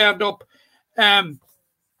they squared up,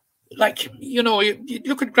 like, you know, you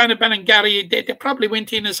look at Granny Ballingarry, they probably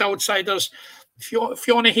went in as outsiders.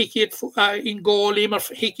 Fiona Hickey in goal, Emer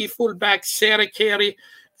Hickey fullback, Sarah Carey,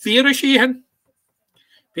 Vera Sheehan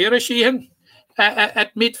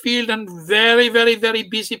at midfield, and very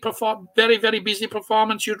busy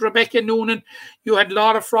performance. You had Rebecca Noonan, you had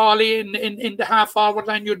Laura Frawley in the half forward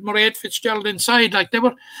line, you had Mairead Fitzgerald inside. Like, they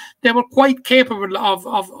were quite capable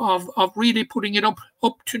of really putting it up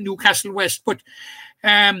to Newcastle West. But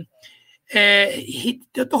the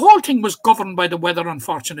whole thing was governed by the weather,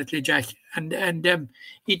 unfortunately, Jack, and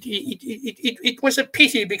it was a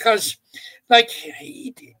pity, because, like,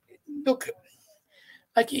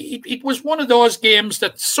 it was one of those games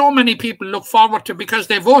that so many people look forward to because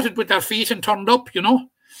they voted with their feet and turned up, you know.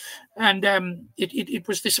 And it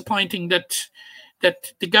was disappointing that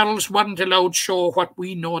the girls weren't allowed to show what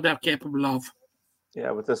we know they're capable of.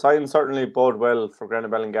 Yeah, but the signs certainly bode well for Granny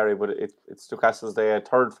Ballingarry, but it's Newcastle's day, a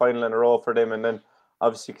third final in a row for them. And then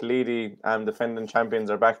obviously Kaleedy, defending champions,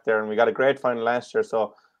 are back there, and we got a great final last year,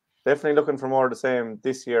 so definitely looking for more of the same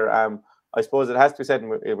this year. I suppose it has to be said, and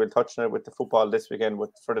we'll touch on it with the football this weekend,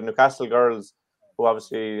 but for the Newcastle girls, who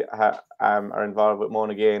obviously are involved with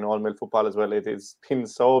Monaghan and All Mill football as well, it has been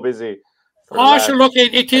so busy. Sure, look,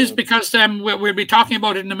 it is, because we'll be talking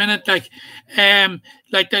about it in a minute. Like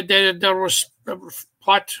there was 4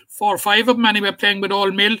 or 5 of them anyway playing with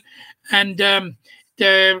All Mill, and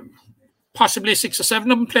there possibly 6 or 7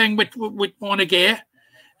 of them playing with Monaghan.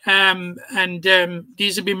 And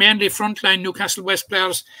these will be mainly frontline Newcastle West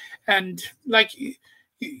players. And, like,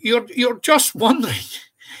 you're just wondering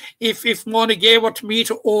if Monaghan were to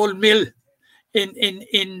meet All Mill in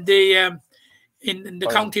the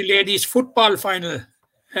county ladies football final,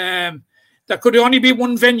 there could only be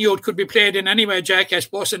one venue it could be played in anyway, Jack, I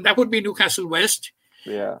suppose, and that would be Newcastle West.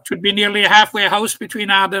 Yeah, it would be nearly a halfway house between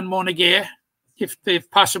Ardagh and Monaghan,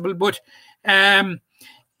 if possible. But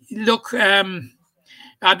look.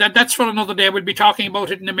 That's for another day. We'll be talking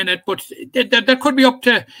about it in a minute. But there could be up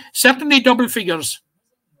to certainly double figures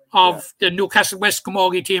of the Newcastle West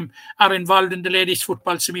Camogie team are involved in the ladies'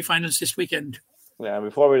 football semi-finals this weekend. Yeah,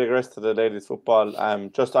 before we digress to the ladies' football,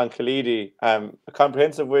 just on Kaleedy, a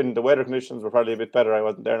comprehensive win. The weather conditions were probably a bit better. I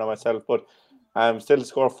wasn't there now myself, but still to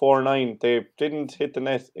score 4-9. They didn't hit the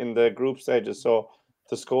net in the group stages, so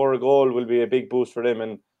to score a goal will be a big boost for them.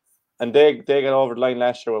 And they got over the line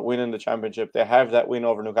last year with winning the championship. They have that win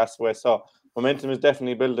over Newcastle West, so momentum is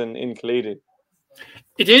definitely building in Killeedy.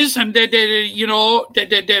 It is, and they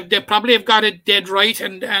probably have got it dead right,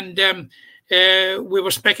 and we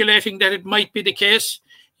were speculating that it might be the case.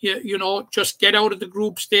 You know, just get out of the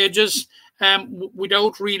group stages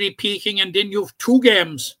without really peaking, and then you have 2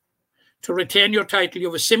 games to retain your title. You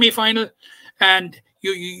have a semi-final, and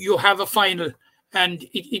you have a final. And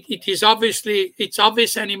it's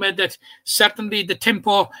obvious anyway that certainly the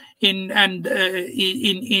tempo in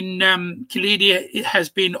Killeedy has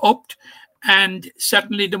been upped, and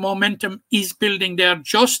certainly the momentum is building there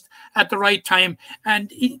just at the right time,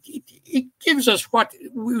 and it gives us what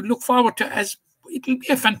we look forward to, as it'll be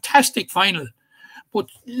a fantastic final. But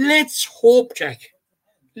let's hope, Jack.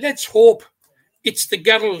 Let's hope it's the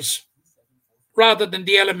girls rather than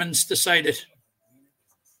the elements decide it.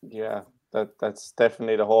 Yeah. That's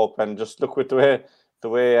definitely the hope, and just look with the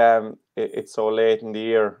way it's so late in the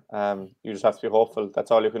year. You just have to be hopeful.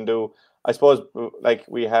 That's all you can do. I suppose, like,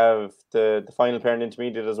 we have the final pair in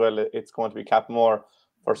intermediate as well. It's going to be Capmore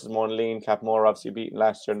versus Monaleen. Capmore obviously beaten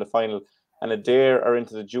last year in the final, and Adair are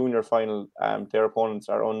into the junior final. Their opponents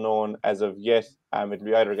are unknown as of yet. It'll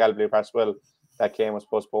be either Galway or Parswell. That game was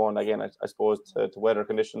postponed again, I suppose, to weather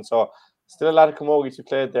conditions. So still a lot of camogie to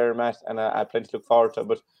play there, Matt, and I plenty to look forward to.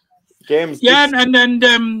 But games. Yeah, and then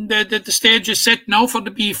the stage is set now for the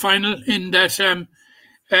B final, in that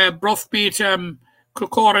Bruff beat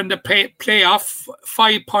Clocora in the playoff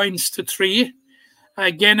 5 points to 3.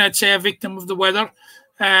 Again, I'd say a victim of the weather,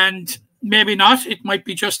 and maybe not. It might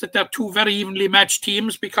be just that they're 2 very evenly matched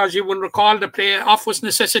teams, because you will recall the playoff was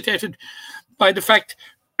necessitated by the fact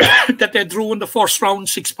that they drew in the first round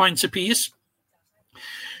 6 points apiece.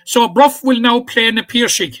 So Bruff will now play in a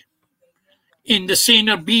Piercing in the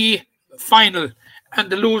Senior B final, and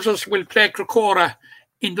the losers will play Clocora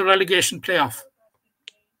in the relegation playoff.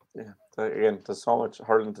 Yeah, again, there's so much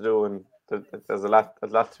hurling to do, and there's a lot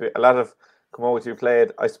of camogie to be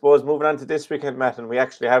played. I suppose moving on to this weekend, Matt, and we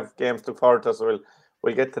actually have games to look forward to, so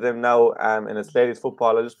we'll get to them now. And it's ladies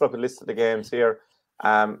football. I'll just put up a list of the games here.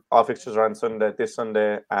 All fixtures are on this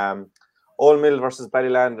Sunday. Old Mill versus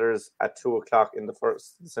Ballylanders at 2:00 in the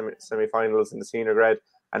first semi-finals in the senior grade,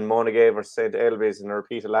 and Monaghan versus St. Ailbe's in a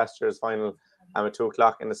repeat of last year's final at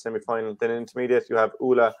 2:00 in the semi-final. Then in intermediate, you have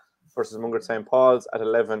Ula versus Mungret St. Paul's at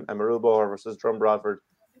 11, and Marulbower versus Drumbradford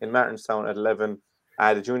in Martinstown at 11.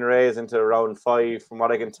 The junior A is into round 5. From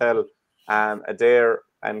what I can tell, Adair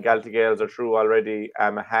and Galtee Gales are through already.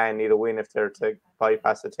 Mahan need a win if they're to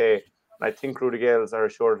bypass the Tay. And I think Rudy Gales are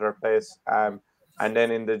assured of their place. And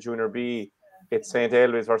then in the junior B, it's St.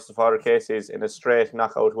 Ailbe's versus Father Casey's in a straight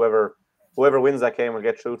knockout. Whoever wins that game will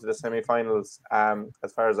get through to the semi-finals.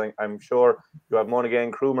 As far as I'm sure, you have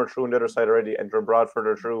Monaghan, Cromer through on the other side already, and Drumbradford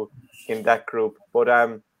are through in that group. But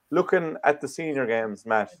looking at the senior games,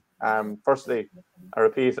 Matt, firstly, a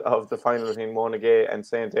repeat of the final between Monaghan and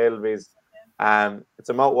St. Ailbe's. It's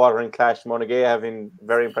a mouth-watering clash. Monaghan have been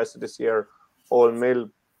very impressive this year. Old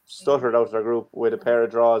Mill stuttered out of their group with a pair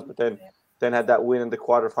of draws, but then had that win in the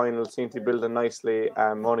quarterfinals, seemed to be building nicely.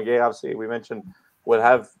 Monaghan, obviously, we mentioned, will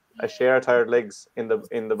have a share of tired legs in the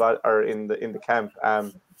camp.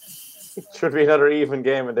 It should be another even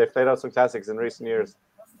game, and they've played out some classics in recent years.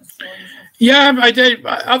 Yeah, I did.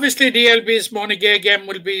 Obviously, the Ailbe's Monaghan game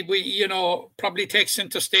will be, probably take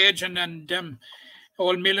center stage, and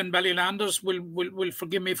Old Mill and Ballylanders will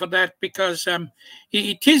forgive me for that, because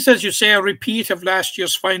it is, as you say, a repeat of last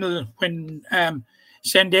year's final when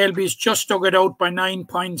St. Ailbe's just dug it out by 9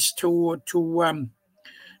 points to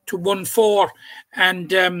 1-4,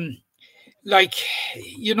 and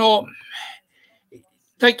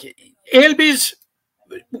Ailbe's.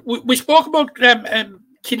 We spoke about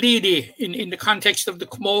Killeedy in the context of the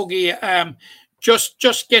camogie,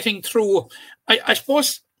 just getting through. I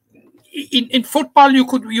suppose in football you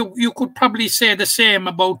could probably say the same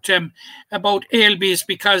about Ailbe's,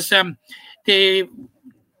 because they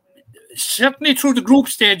certainly through the group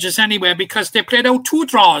stages anyway, because they played out 2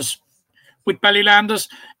 draws with Ballylanders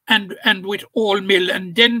and with Old Mill,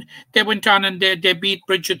 and then they went on and they beat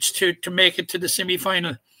Bridget's to make it to the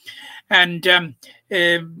semi-final. And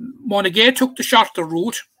Monaghan took the shorter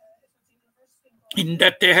route, in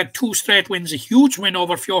that they had 2 straight wins, a huge win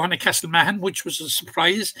over Fiohanna Castlemahon, which was a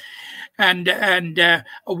surprise, and a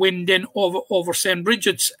win then over St.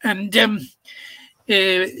 Bridget's. And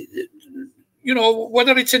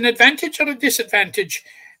whether it's an advantage or a disadvantage,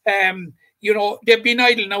 they've been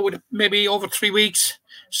idle now with maybe over 3 weeks.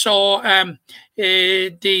 So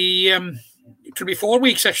it'll be 4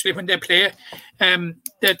 weeks actually when they play.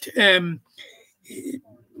 That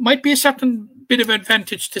might be a certain bit of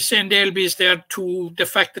advantage to St. Ailbe's there to the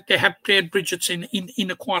fact that they have played Bridget's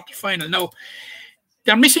in a quarter final. Now,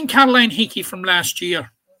 they're missing Caroline Hickey from last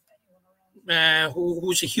year,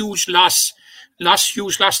 who's a huge loss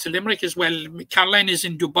to Limerick as well. Caroline is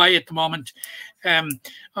in Dubai at the moment, and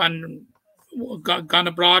gone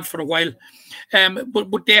abroad for a while.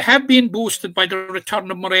 But they have been boosted by the return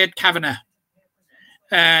of Mairead Kavanagh.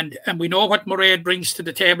 And we know what Mairead brings to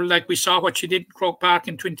the table, like we saw what she did in Croke Park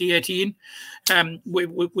in 2018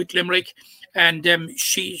 with Limerick. And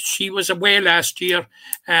she was away last year,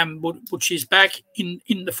 but she's back in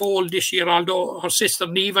the fold this year, although her sister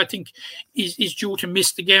Niamh, I think, is due to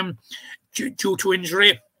miss the game due to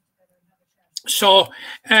injury. So,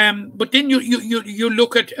 but then you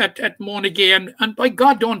look at Monaghan, and by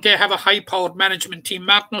God, don't they have a high-powered management team?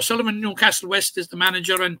 Martin O'Sullivan, Newcastle West, is the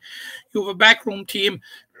manager, and you have a backroom team,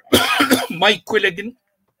 Mike Quilligan,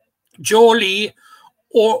 Joe Lee,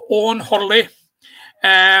 Owen Hurley,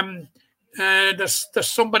 there's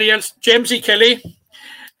somebody else, Jamesy Kelly,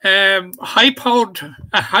 a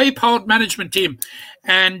high-powered management team,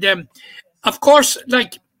 and of course,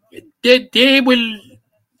 like they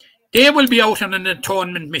will be out on an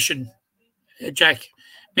atonement mission, Jack.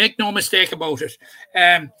 Make no mistake about it.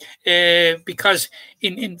 Because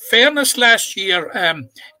in fairness, last year,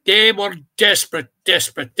 they were desperate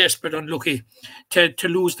unlucky to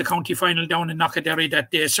lose the county final down in Knockaderry that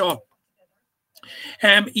day. So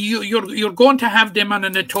you're going to have them on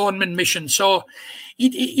an atonement mission. So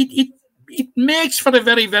it makes for a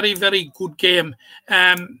very, very, very good game.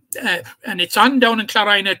 And it's on down in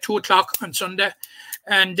Clarine at 2:00 on Sunday.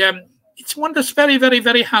 And it's one that's very, very,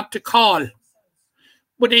 very hard to call.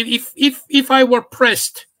 But if I were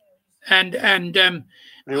pressed, and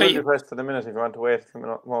you will be pressed for the minute if you want to wait a few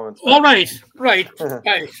moments. All right.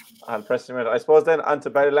 I'll press the minute. I suppose then onto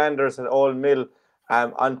Ballylanders and Old Mill.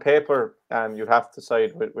 On paper, you'd have to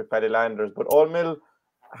side with Ballylanders, but Old Mill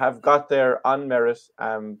have got there on merit.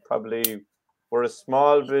 Probably were a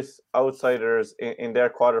small bit outsiders in their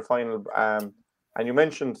quarter final. And you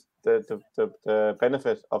mentioned the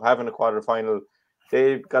benefit of having a quarter final.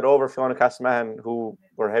 They got over Fiona Castleman, who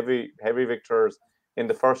were heavy victors in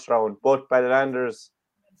the first round. But Ballylanders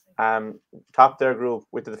topped their group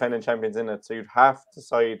with the defending champions in it. So you'd have to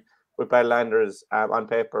side with Ballylanders on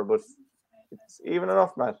paper. But it's even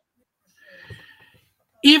enough, Matt.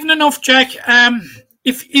 Even enough, Jack.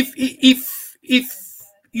 If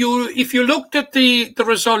you looked at the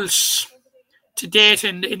results to date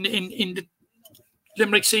in the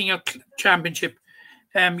Limerick Senior Championship,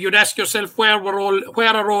 you'd ask yourself where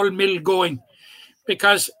are Old Mill going,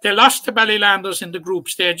 because they lost to Ballylanders in the group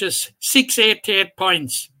stages, 6-8 to 8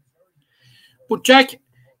 points. But Jack,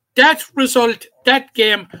 that result, that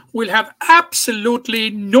game will have absolutely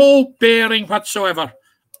no bearing whatsoever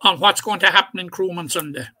on what's going to happen in Croom on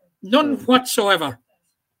Sunday. None whatsoever.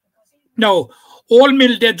 No, Old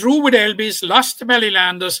Mill, they drew with Ailbe's, lost to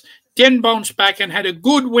Ballylanders, then bounced back and had a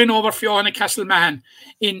good win over Fiona Castleman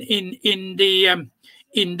in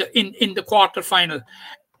the quarter final.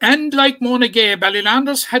 And like Monaghan,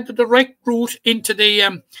 Ballylanders had the direct route into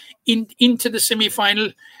the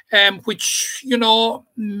semi-final, which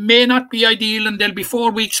may not be ideal, and they'll be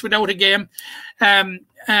 4 weeks without a game. They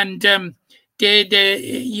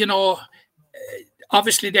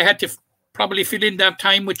obviously they had to probably fill in that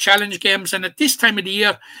time with challenge games, and at this time of the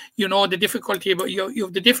year, the difficulty. But you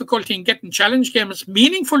have the difficulty in getting challenge games,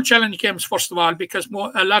 meaningful challenge games, first of all, because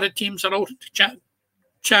a lot of teams are out of the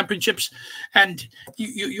championships, and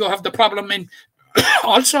you have the problem in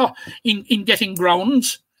also in getting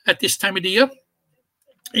grounds at this time of the year,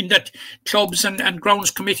 in that clubs and grounds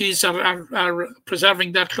committees are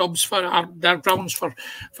preserving their clubs their grounds for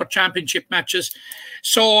championship matches.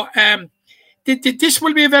 So this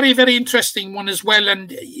will be a very, very interesting one as well.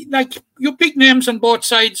 And like you big names on both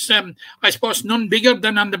sides, I suppose none bigger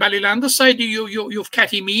than on the Ballylanders side. You've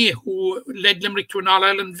Cathy Mee, who led Limerick to an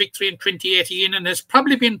All-Ireland victory in 2018 and has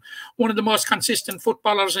probably been one of the most consistent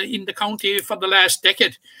footballers in the county for the last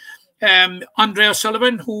decade. Andre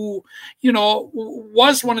O'Sullivan, who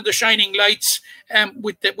was one of the shining lights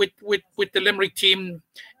with the Limerick team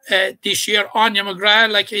this year. Anya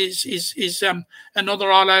McGrath, is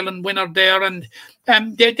another All-Ireland winner there, and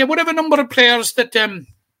they would have a number of players that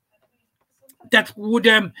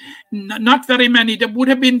would not very many that would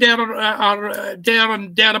have been there or there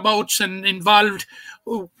and thereabouts and involved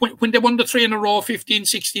when they won the 3 in a row, 15,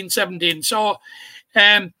 16, 17. So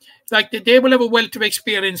they will have a wealth of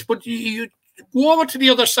experience. But you go over to the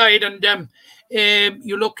other side and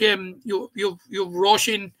you look, you've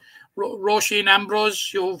Roisin Roisin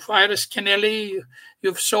Ambrose, you've Iris Kennelly,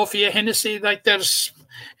 you've Sophia Hennessy, like there's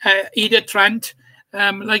Edith Trent,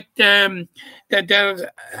 there's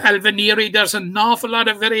Alvaneri. There's an awful lot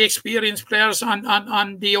of very experienced players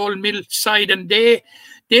on the Old Mill side, and they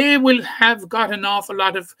will have got an awful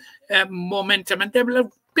lot of momentum, and they will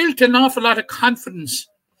have built an awful lot of confidence.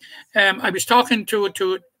 I was talking to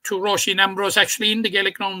Roisin Ambrose actually in the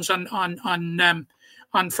Gaelic grounds on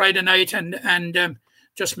Friday night, and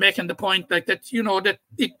just making the point like that, that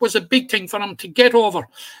it was a big thing for them to get over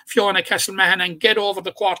Fiona Castlemahan and get over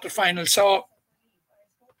the quarterfinal. So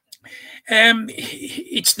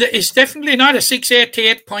it's definitely not a 6-8 to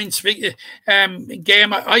 8 points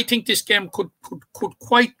game. I think this game could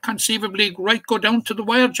quite conceivably go down to the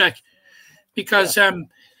wire, Jack, because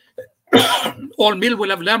Old Mill will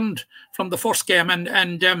have learned from the first game,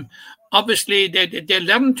 and obviously they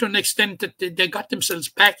learned to an extent that they got themselves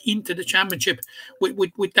back into the championship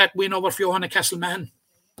with that win over Fiona Castlemahan.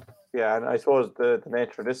 Yeah, and I suppose the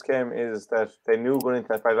nature of this game is that they knew going into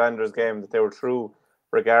that Highlanders game that they were through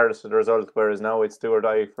regardless of the result, whereas now it's do or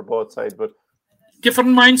die for both sides. But different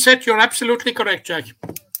mindset, you're absolutely correct, Jack.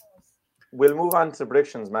 We'll move on to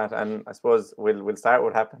predictions, Matt, and I suppose we'll start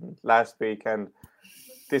what happened last week, and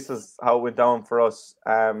this is how it went down for us.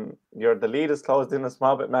 The lead is closed in a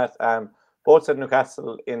small bit, Matt. Both said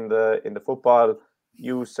Newcastle in the football.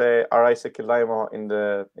 You say Isaac Kildaimo in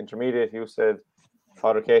the intermediate. You said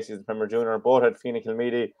Father Casey's the Premier Junior. Both had Fianna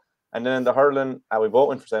Kilmeedy. And then in the hurling, we both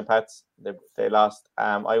went for St. Pat's. They lost.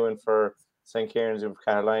 I went for St. Kieran's and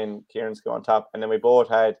Caroline. Kieran's go on top. And then we both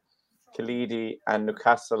had Killeedy and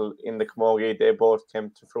Newcastle in the Camogie. They both came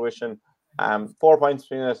to fruition. 4 points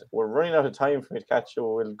between us. We're running out of time for me to catch you.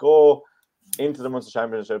 We'll go into the Munster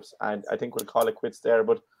Championships, and I think we'll call it quits there.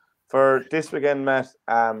 But for this weekend, Matt,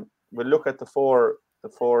 we'll look at the four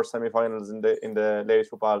semi-finals in the ladies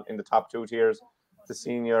football in the top two tiers, the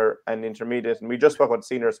senior and intermediate. And we just spoke about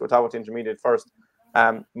seniors, so we'll talk about the intermediate first.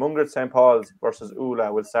 Mungret St. Paul's versus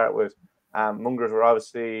Ula. We'll start with Mungret were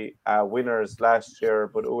obviously winners last year,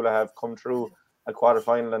 but Ula have come through a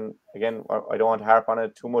quarter-final, and again, I don't want to harp on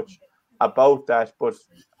it too much about that, but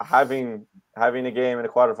having a game in a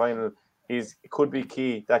quarterfinal could be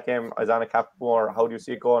key. That game is on a cap more. How do you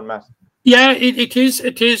see it going, Matt? Yeah, it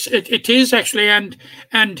is actually, and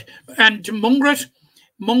Mungret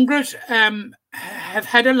have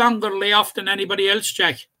had a longer layoff than anybody else,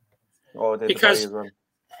 Jack. Oh, because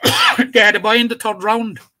they had a bye in the third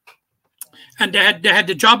round, and they had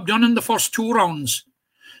the job done in the first 2 rounds,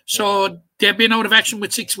 so they've been out of action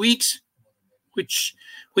with 6 weeks, which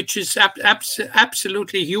is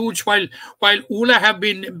absolutely huge. While Ula have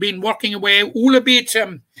been working away. Ula beat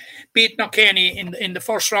Knockany in the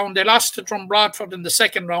first round. They lost to Drumbradford in the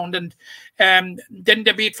second round, and then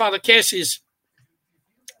they beat Father Casey's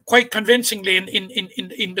quite convincingly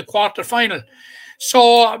in the quarter final.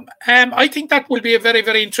 So I think that will be a very,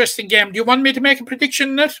 very interesting game. Do you want me to make a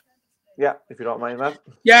prediction on it? Yeah, if you don't mind, Matt.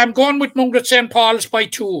 Yeah, I'm going with Mungret St. Paul's by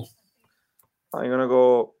 2. I'm gonna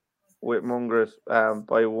go with Mungret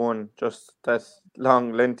by 1. Just that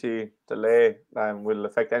long, lengthy delay will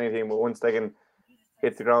affect anything, but once they can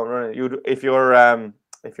hit the ground running, if you're in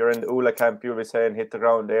the Ula camp, you'll be saying hit the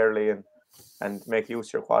ground early and make use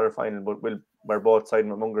of your quarterfinal. But we're both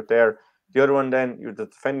siding with Mungret there. The other one, then, you're the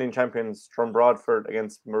defending champions, Drumbradford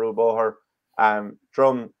against Maru Boher.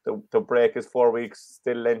 Drum, the break is 4 weeks,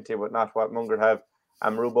 still lengthy, but not what Mungret have.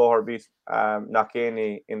 And Maru Boher beat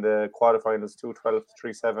Knockany in the quarterfinals 2-12 to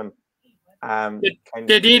 3-7.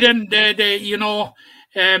 They did, and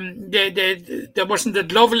there wasn't a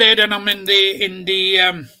love laid on them in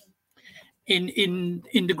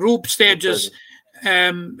the group stages.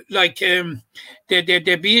 They beat they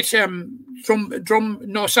beat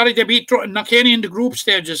Knockany in the group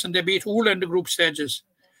stages, and they beat Ula in the group stages,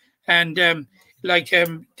 and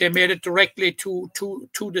they made it directly to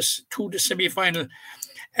the semi-final.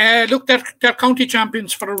 Look, they're county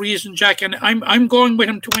champions for a reason, Jack, and I'm going with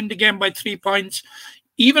them to win the game by 3 points.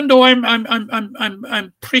 Even though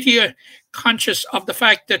I'm pretty conscious of the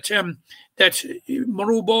fact that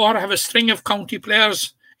Maru Boher have a string of county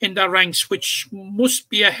players in their ranks, which must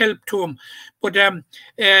be a help to them. But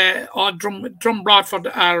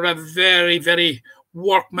Drumbradford are a very, very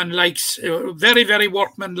workmanlike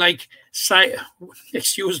side.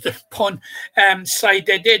 Excuse the pun. Side.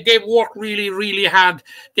 They work really, really hard.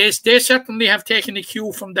 They certainly have taken a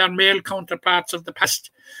cue from their male counterparts of the past.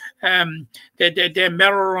 They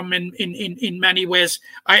mirror them in many ways.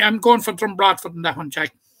 I am going for Drumbradford in that one,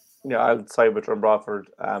 Jack. Yeah, I'll side with Drumbradford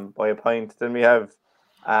by a point. Then we have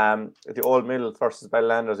the Old Mill versus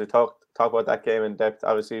Ballylanders. We talk about that game in depth.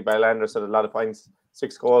 Obviously, Ballylanders had a lot of points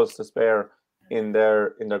 6 goals to spare in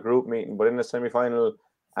their group meeting. But in the semi-final,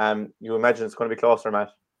 you imagine it's going to be closer,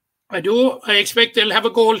 Matt. I do. I expect they'll have a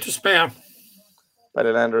goal to spare.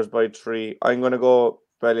 Ballylanders by 3. I'm going to go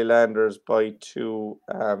Ballylanders by 2.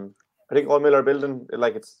 I think Old Miller building,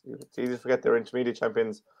 like it's easy to forget they're intermediate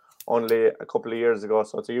champions only a couple of years ago,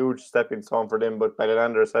 so it's a huge stepping stone for them. But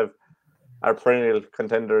Ballylanders are perennial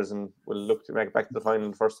contenders and will look to make it back to the final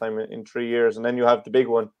the first time in 3 years. And then you have the big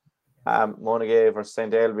one, Monagea versus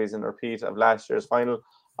St. Ailbe's in a repeat of last year's final.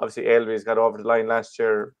 Obviously, Ailbe's got over the line last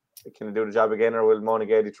year. Can they do the job again, or will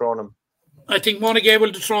Monagea dethrone them? I think Monagea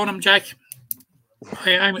will dethrone them, Jack.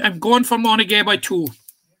 I'm going for Monagea by 2.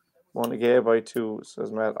 Monagea by 2,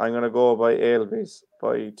 says Matt. I'm going to go by Ailbe's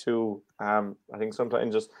by 2. I think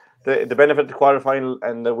sometimes just the benefit of the quarterfinal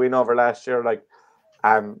and the win over last year, like,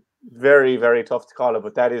 very, very tough to call it.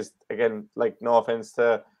 But that is, again, like, no offense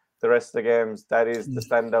to the rest of the games, that is the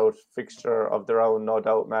standout fixture of the round, no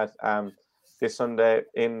doubt, Matt. This Sunday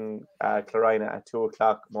in Clarina at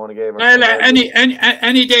 2:00, Monagea. Well,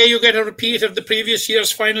 any day you get a repeat of the previous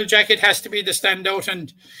year's final, Jack, it has to be the standout,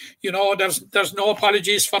 and there's no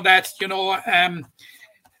apologies for that.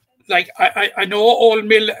 Like I know Old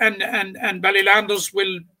Mill and Ballylanders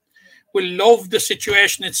will love the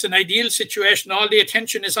situation. It's an ideal situation. All the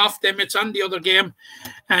attention is off them. It's on the other game,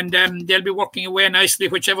 and they'll be working away nicely,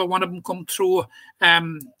 whichever one of them come through,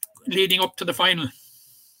 leading up to the final.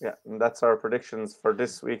 Yeah, and that's our predictions for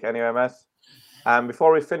this week anyway, Matt.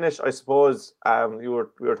 Before we finish, I suppose we were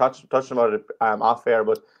touching about it off air,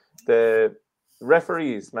 but the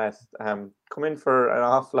referees, Matt, come in for an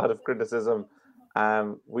awful lot of criticism.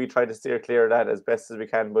 We try to steer clear of that as best as we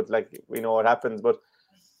can, but like we know what happens. But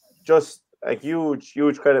just a huge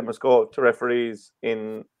credit must go to referees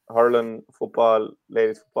in hurling, football,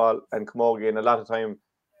 ladies football, and camogie. And a lot of time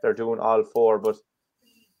they're doing all 4, but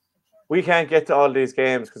we can't get to all these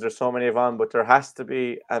games because there's so many of them, but there has to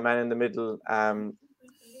be a man in the middle.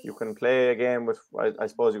 You can play a game with, I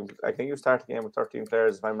suppose, I think you start a game with 13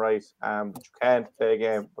 players, if I'm right, but you can't play a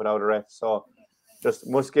game without a ref. So just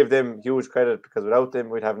must give them huge credit, because without them,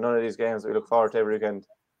 we'd have none of these games that we look forward to every weekend.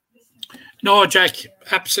 No, Jack,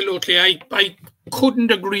 absolutely. I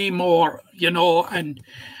couldn't agree more, and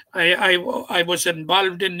I was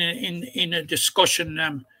involved in a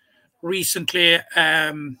discussion recently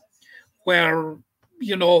where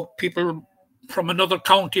people from another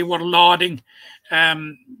county were lauding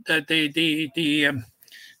the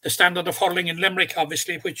standard of hurling in Limerick,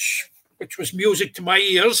 obviously, which was music to my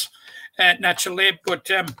ears, naturally.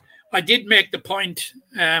 But I did make the point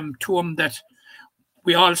to him that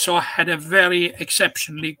we also had a very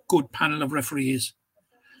exceptionally good panel of referees.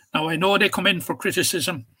 Now, I know they come in for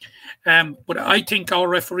criticism, but I think our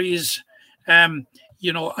referees, I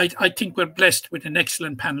think we're blessed with an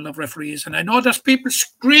excellent panel of referees. And I know there's people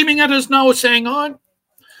screaming at us now saying, oh,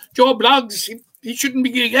 Joe Bloggs, he shouldn't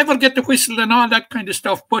ever get the whistle and all that kind of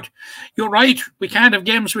stuff. But you're right, we can't have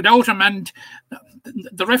games without him. And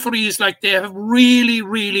the referees, like, they have really,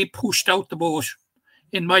 really pushed out the boat,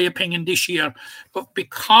 in my opinion, this year. But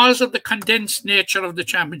because of the condensed nature of the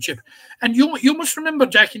championship. And you must remember,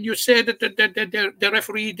 Jack, and you say that the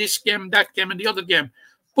referee this game, that game, and the other game.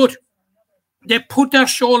 But they put their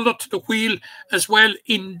shoulder to the wheel as well,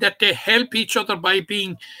 in that they help each other by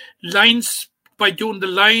being lines, by doing the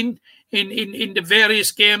line in the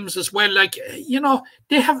various games as well. Like,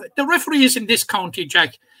 they have, the referees in this county,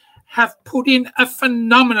 Jack, have put in a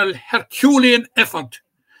phenomenal Herculean effort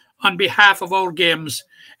on behalf of our games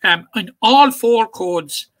in all 4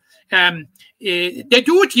 codes. They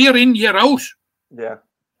do it year in, year out. Yeah.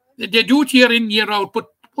 They do it year in, year out, but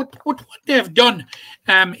what they have done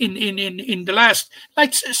in the last,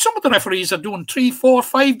 like, some of the referees are doing 3, 4,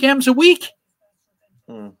 5 games a week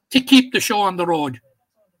to keep the show on the road.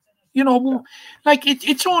 Like,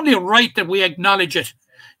 it's only right that we acknowledge it,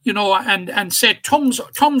 and say thumbs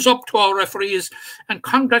up to our referees and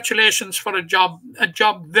congratulations for a job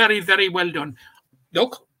very, very well done.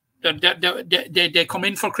 Look, they come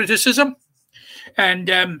in for criticism, and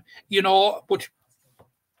but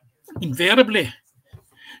invariably,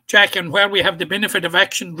 Jack, and where we have the benefit of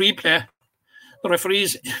action replay, the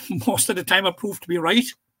referees most of the time are proved to be right.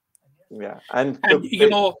 Yeah, and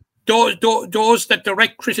those that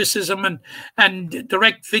direct criticism and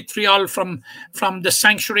direct vitriol from the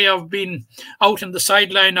sanctuary of being out on the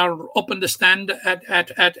sideline or up in the stand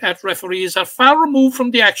at referees are far removed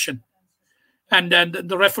from the action. And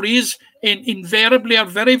the referees invariably are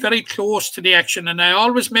very, very close to the action. And I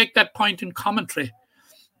always make that point in commentary,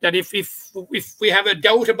 that if we have a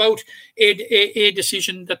doubt about a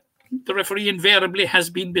decision, that the referee invariably has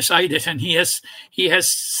been beside it, and he has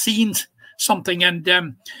seen something.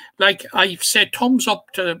 And like I said, thumbs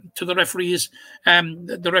up to the referees.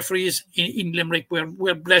 The referees in Limerick,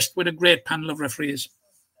 we're blessed with a great panel of referees.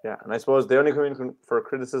 Yeah, and I suppose they only come in for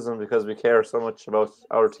criticism because we care so much about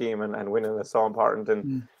our team, and winning is so important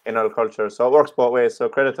in our culture. So it works both ways. So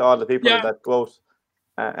credit to all the people that go out.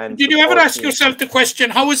 And did you ever ask yourself the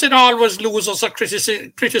question, how is it always losers or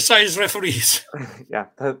criticize referees? Yeah,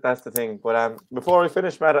 that's the thing. But before we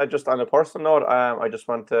finish, Matt, on a personal note, I just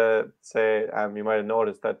want to say you might have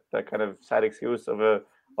noticed that kind of sad excuse of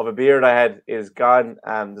a beard I had is gone.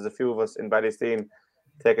 There's a few of us in Ballysteen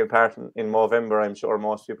taking part in Movember. I'm sure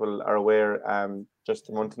most people are aware. Just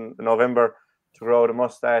the month in November to grow the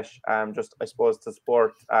mustache. Just I suppose to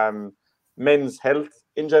support men's health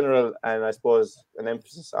in general, and I suppose an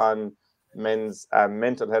emphasis on men's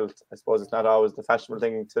mental health. I suppose it's not always the fashionable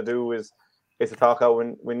thing to do is to talk out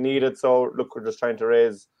when needed. So look, we're just trying to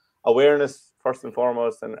raise awareness first and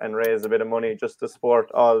foremost, and raise a bit of money just to support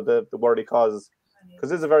all the worthy causes,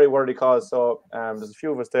 because it's a very worthy cause. So there's a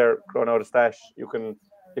few of us there growing out a stash. You can,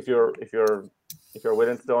 if you're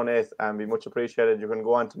willing to donate, be much appreciated. You can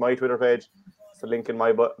go on to my Twitter page. The link in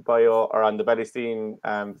my bio, or on the Ballysteen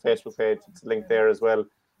Facebook page. It's a link there as well.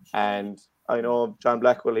 And I know John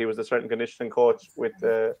Blackwell, he was the strength and conditioning coach with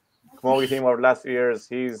the Camogie team over the last few years.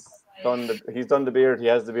 He's done the beard, he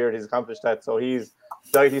has the beard, he's accomplished that. So he's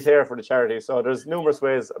dyed his hair for the charity. So there's numerous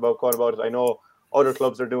ways about going about it. I know other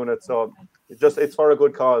clubs are doing it. So it's for a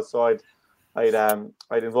good cause. So I'd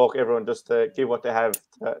invoke everyone just to give what they have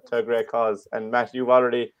to a great cause. And Matt, you've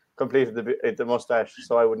already completed the mustache,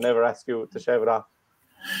 so I would never ask you to shave it off.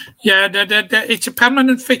 Yeah, it's a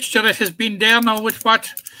permanent fixture. It has been there now with what?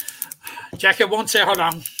 Jack, I won't say how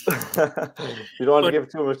long. You don't want to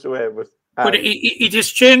give too much away, but it has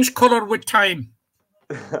changed colour with time,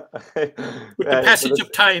 with the passage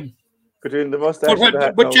of time. Between the mustache,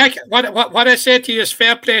 but Jack, what I say to you is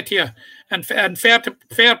fair play to you, and fair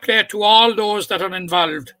play to all those that are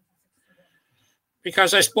involved.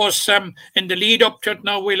 Because I suppose in the lead up to it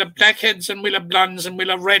now, we'll have blackheads and we'll have blondes and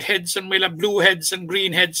we'll have redheads and we'll have blue heads and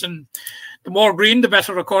green heads, and the more green the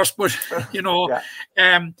better, of course. But you know,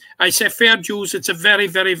 I say fair dues. It's a very,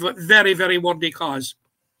 very, very, very worthy cause.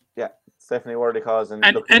 Yeah, it's definitely a worthy cause, and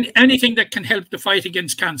anything that can help the fight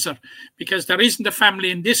against cancer, because there isn't a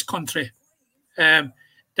family in this country that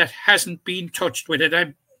hasn't been touched with it.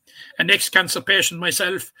 I'm an ex-cancer patient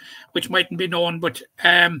myself, which mightn't be known, but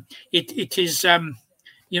it is,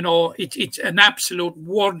 it's an absolute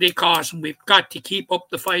worthy cause, and we've got to keep up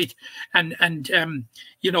the fight and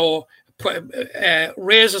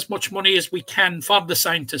raise as much money as we can for the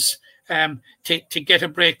scientists to get a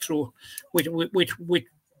breakthrough with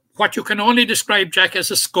what you can only describe, Jack,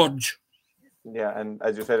 as a scourge. Yeah, and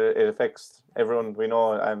as you said, it affects everyone. We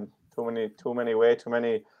know too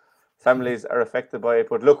many families are affected by it,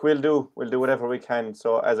 but look, we'll do whatever we can.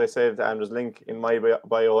 So as I said, there's a link in my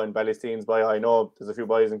bio and Ballysteen's bio. I know there's a few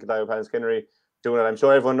boys in Kildare, Pallaskenry doing it. I'm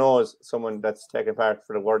sure everyone knows someone that's taking part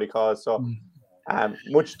for the worthy cause. So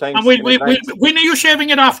much thanks. And when are you shaving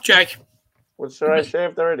it off, Jack? Well, sure, I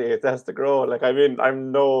shaved already. It has to grow. Like, I mean,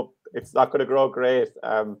 it's not going to grow great.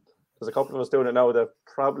 There's a couple of us doing it now that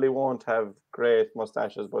probably won't have great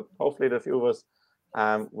mustaches, but hopefully the few of us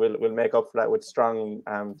we'll make up for that with strong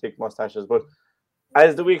thick mustaches. But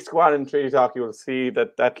as the weeks go on in Treaty Talk, you'll see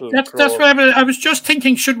that's what I was just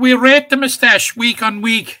thinking. Should we rate the mustache week on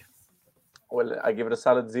week? Well, I give it a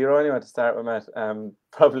solid 0 anyway to start with, Matt.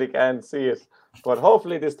 Probably can't see it, but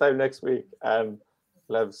hopefully this time next week we'll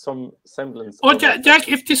have some semblance. Oh, Jack,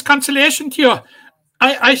 if this consolation to you,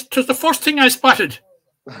 it was the first thing I spotted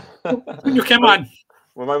when you came on.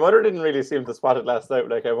 Well, my mother didn't really seem to spot it last night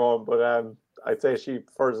when I came home, but I'd say she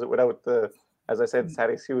prefers it without the, as I said, sad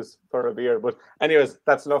excuse for a beard. But anyways,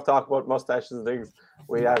 that's enough talk about mustaches and things.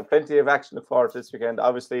 We have plenty of action to look forward to this weekend.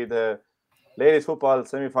 Obviously, the ladies football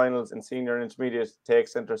semi-finals in senior and intermediate take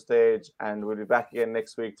centre stage, and we'll be back again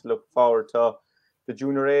next week to look forward to the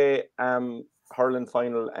Junior A hurling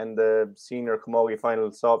final and the senior camogie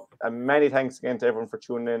final. So many thanks again to everyone for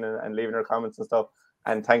tuning in and leaving their comments and stuff.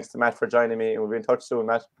 And thanks to Matt for joining me. And we'll be in touch soon,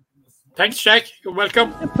 Matt. Thanks, Jack. You're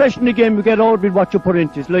welcome. The impression again we get out with what you put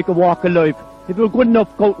into it. It's like a walk of life. If you're good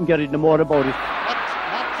enough, go out and get it, no more about it.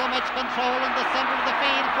 Not so much control in the centre of the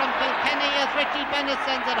field from Kilkenny as Richie Bennett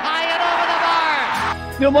sends it high and over the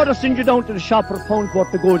bar. Your mother sends you down to the shop for a pound's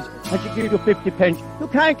worth of goods and she gives you 50 pence. You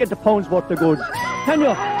can't get the pound's worth of goods, can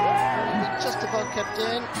you? Just about kept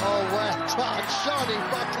in. Oh, well, Johnny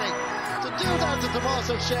Buckley. To do that to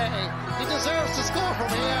Tommaso Shea, he deserves to score from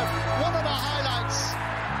here. One of the highlights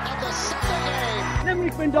of the Sunday game.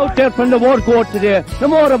 Limerick went out there from the word court today. No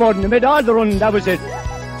more about it. They made all the running, that was it.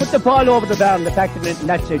 Put the ball over the bar and the back of it, and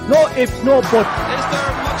that's it. No ifs, no buts. Is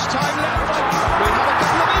there much time left?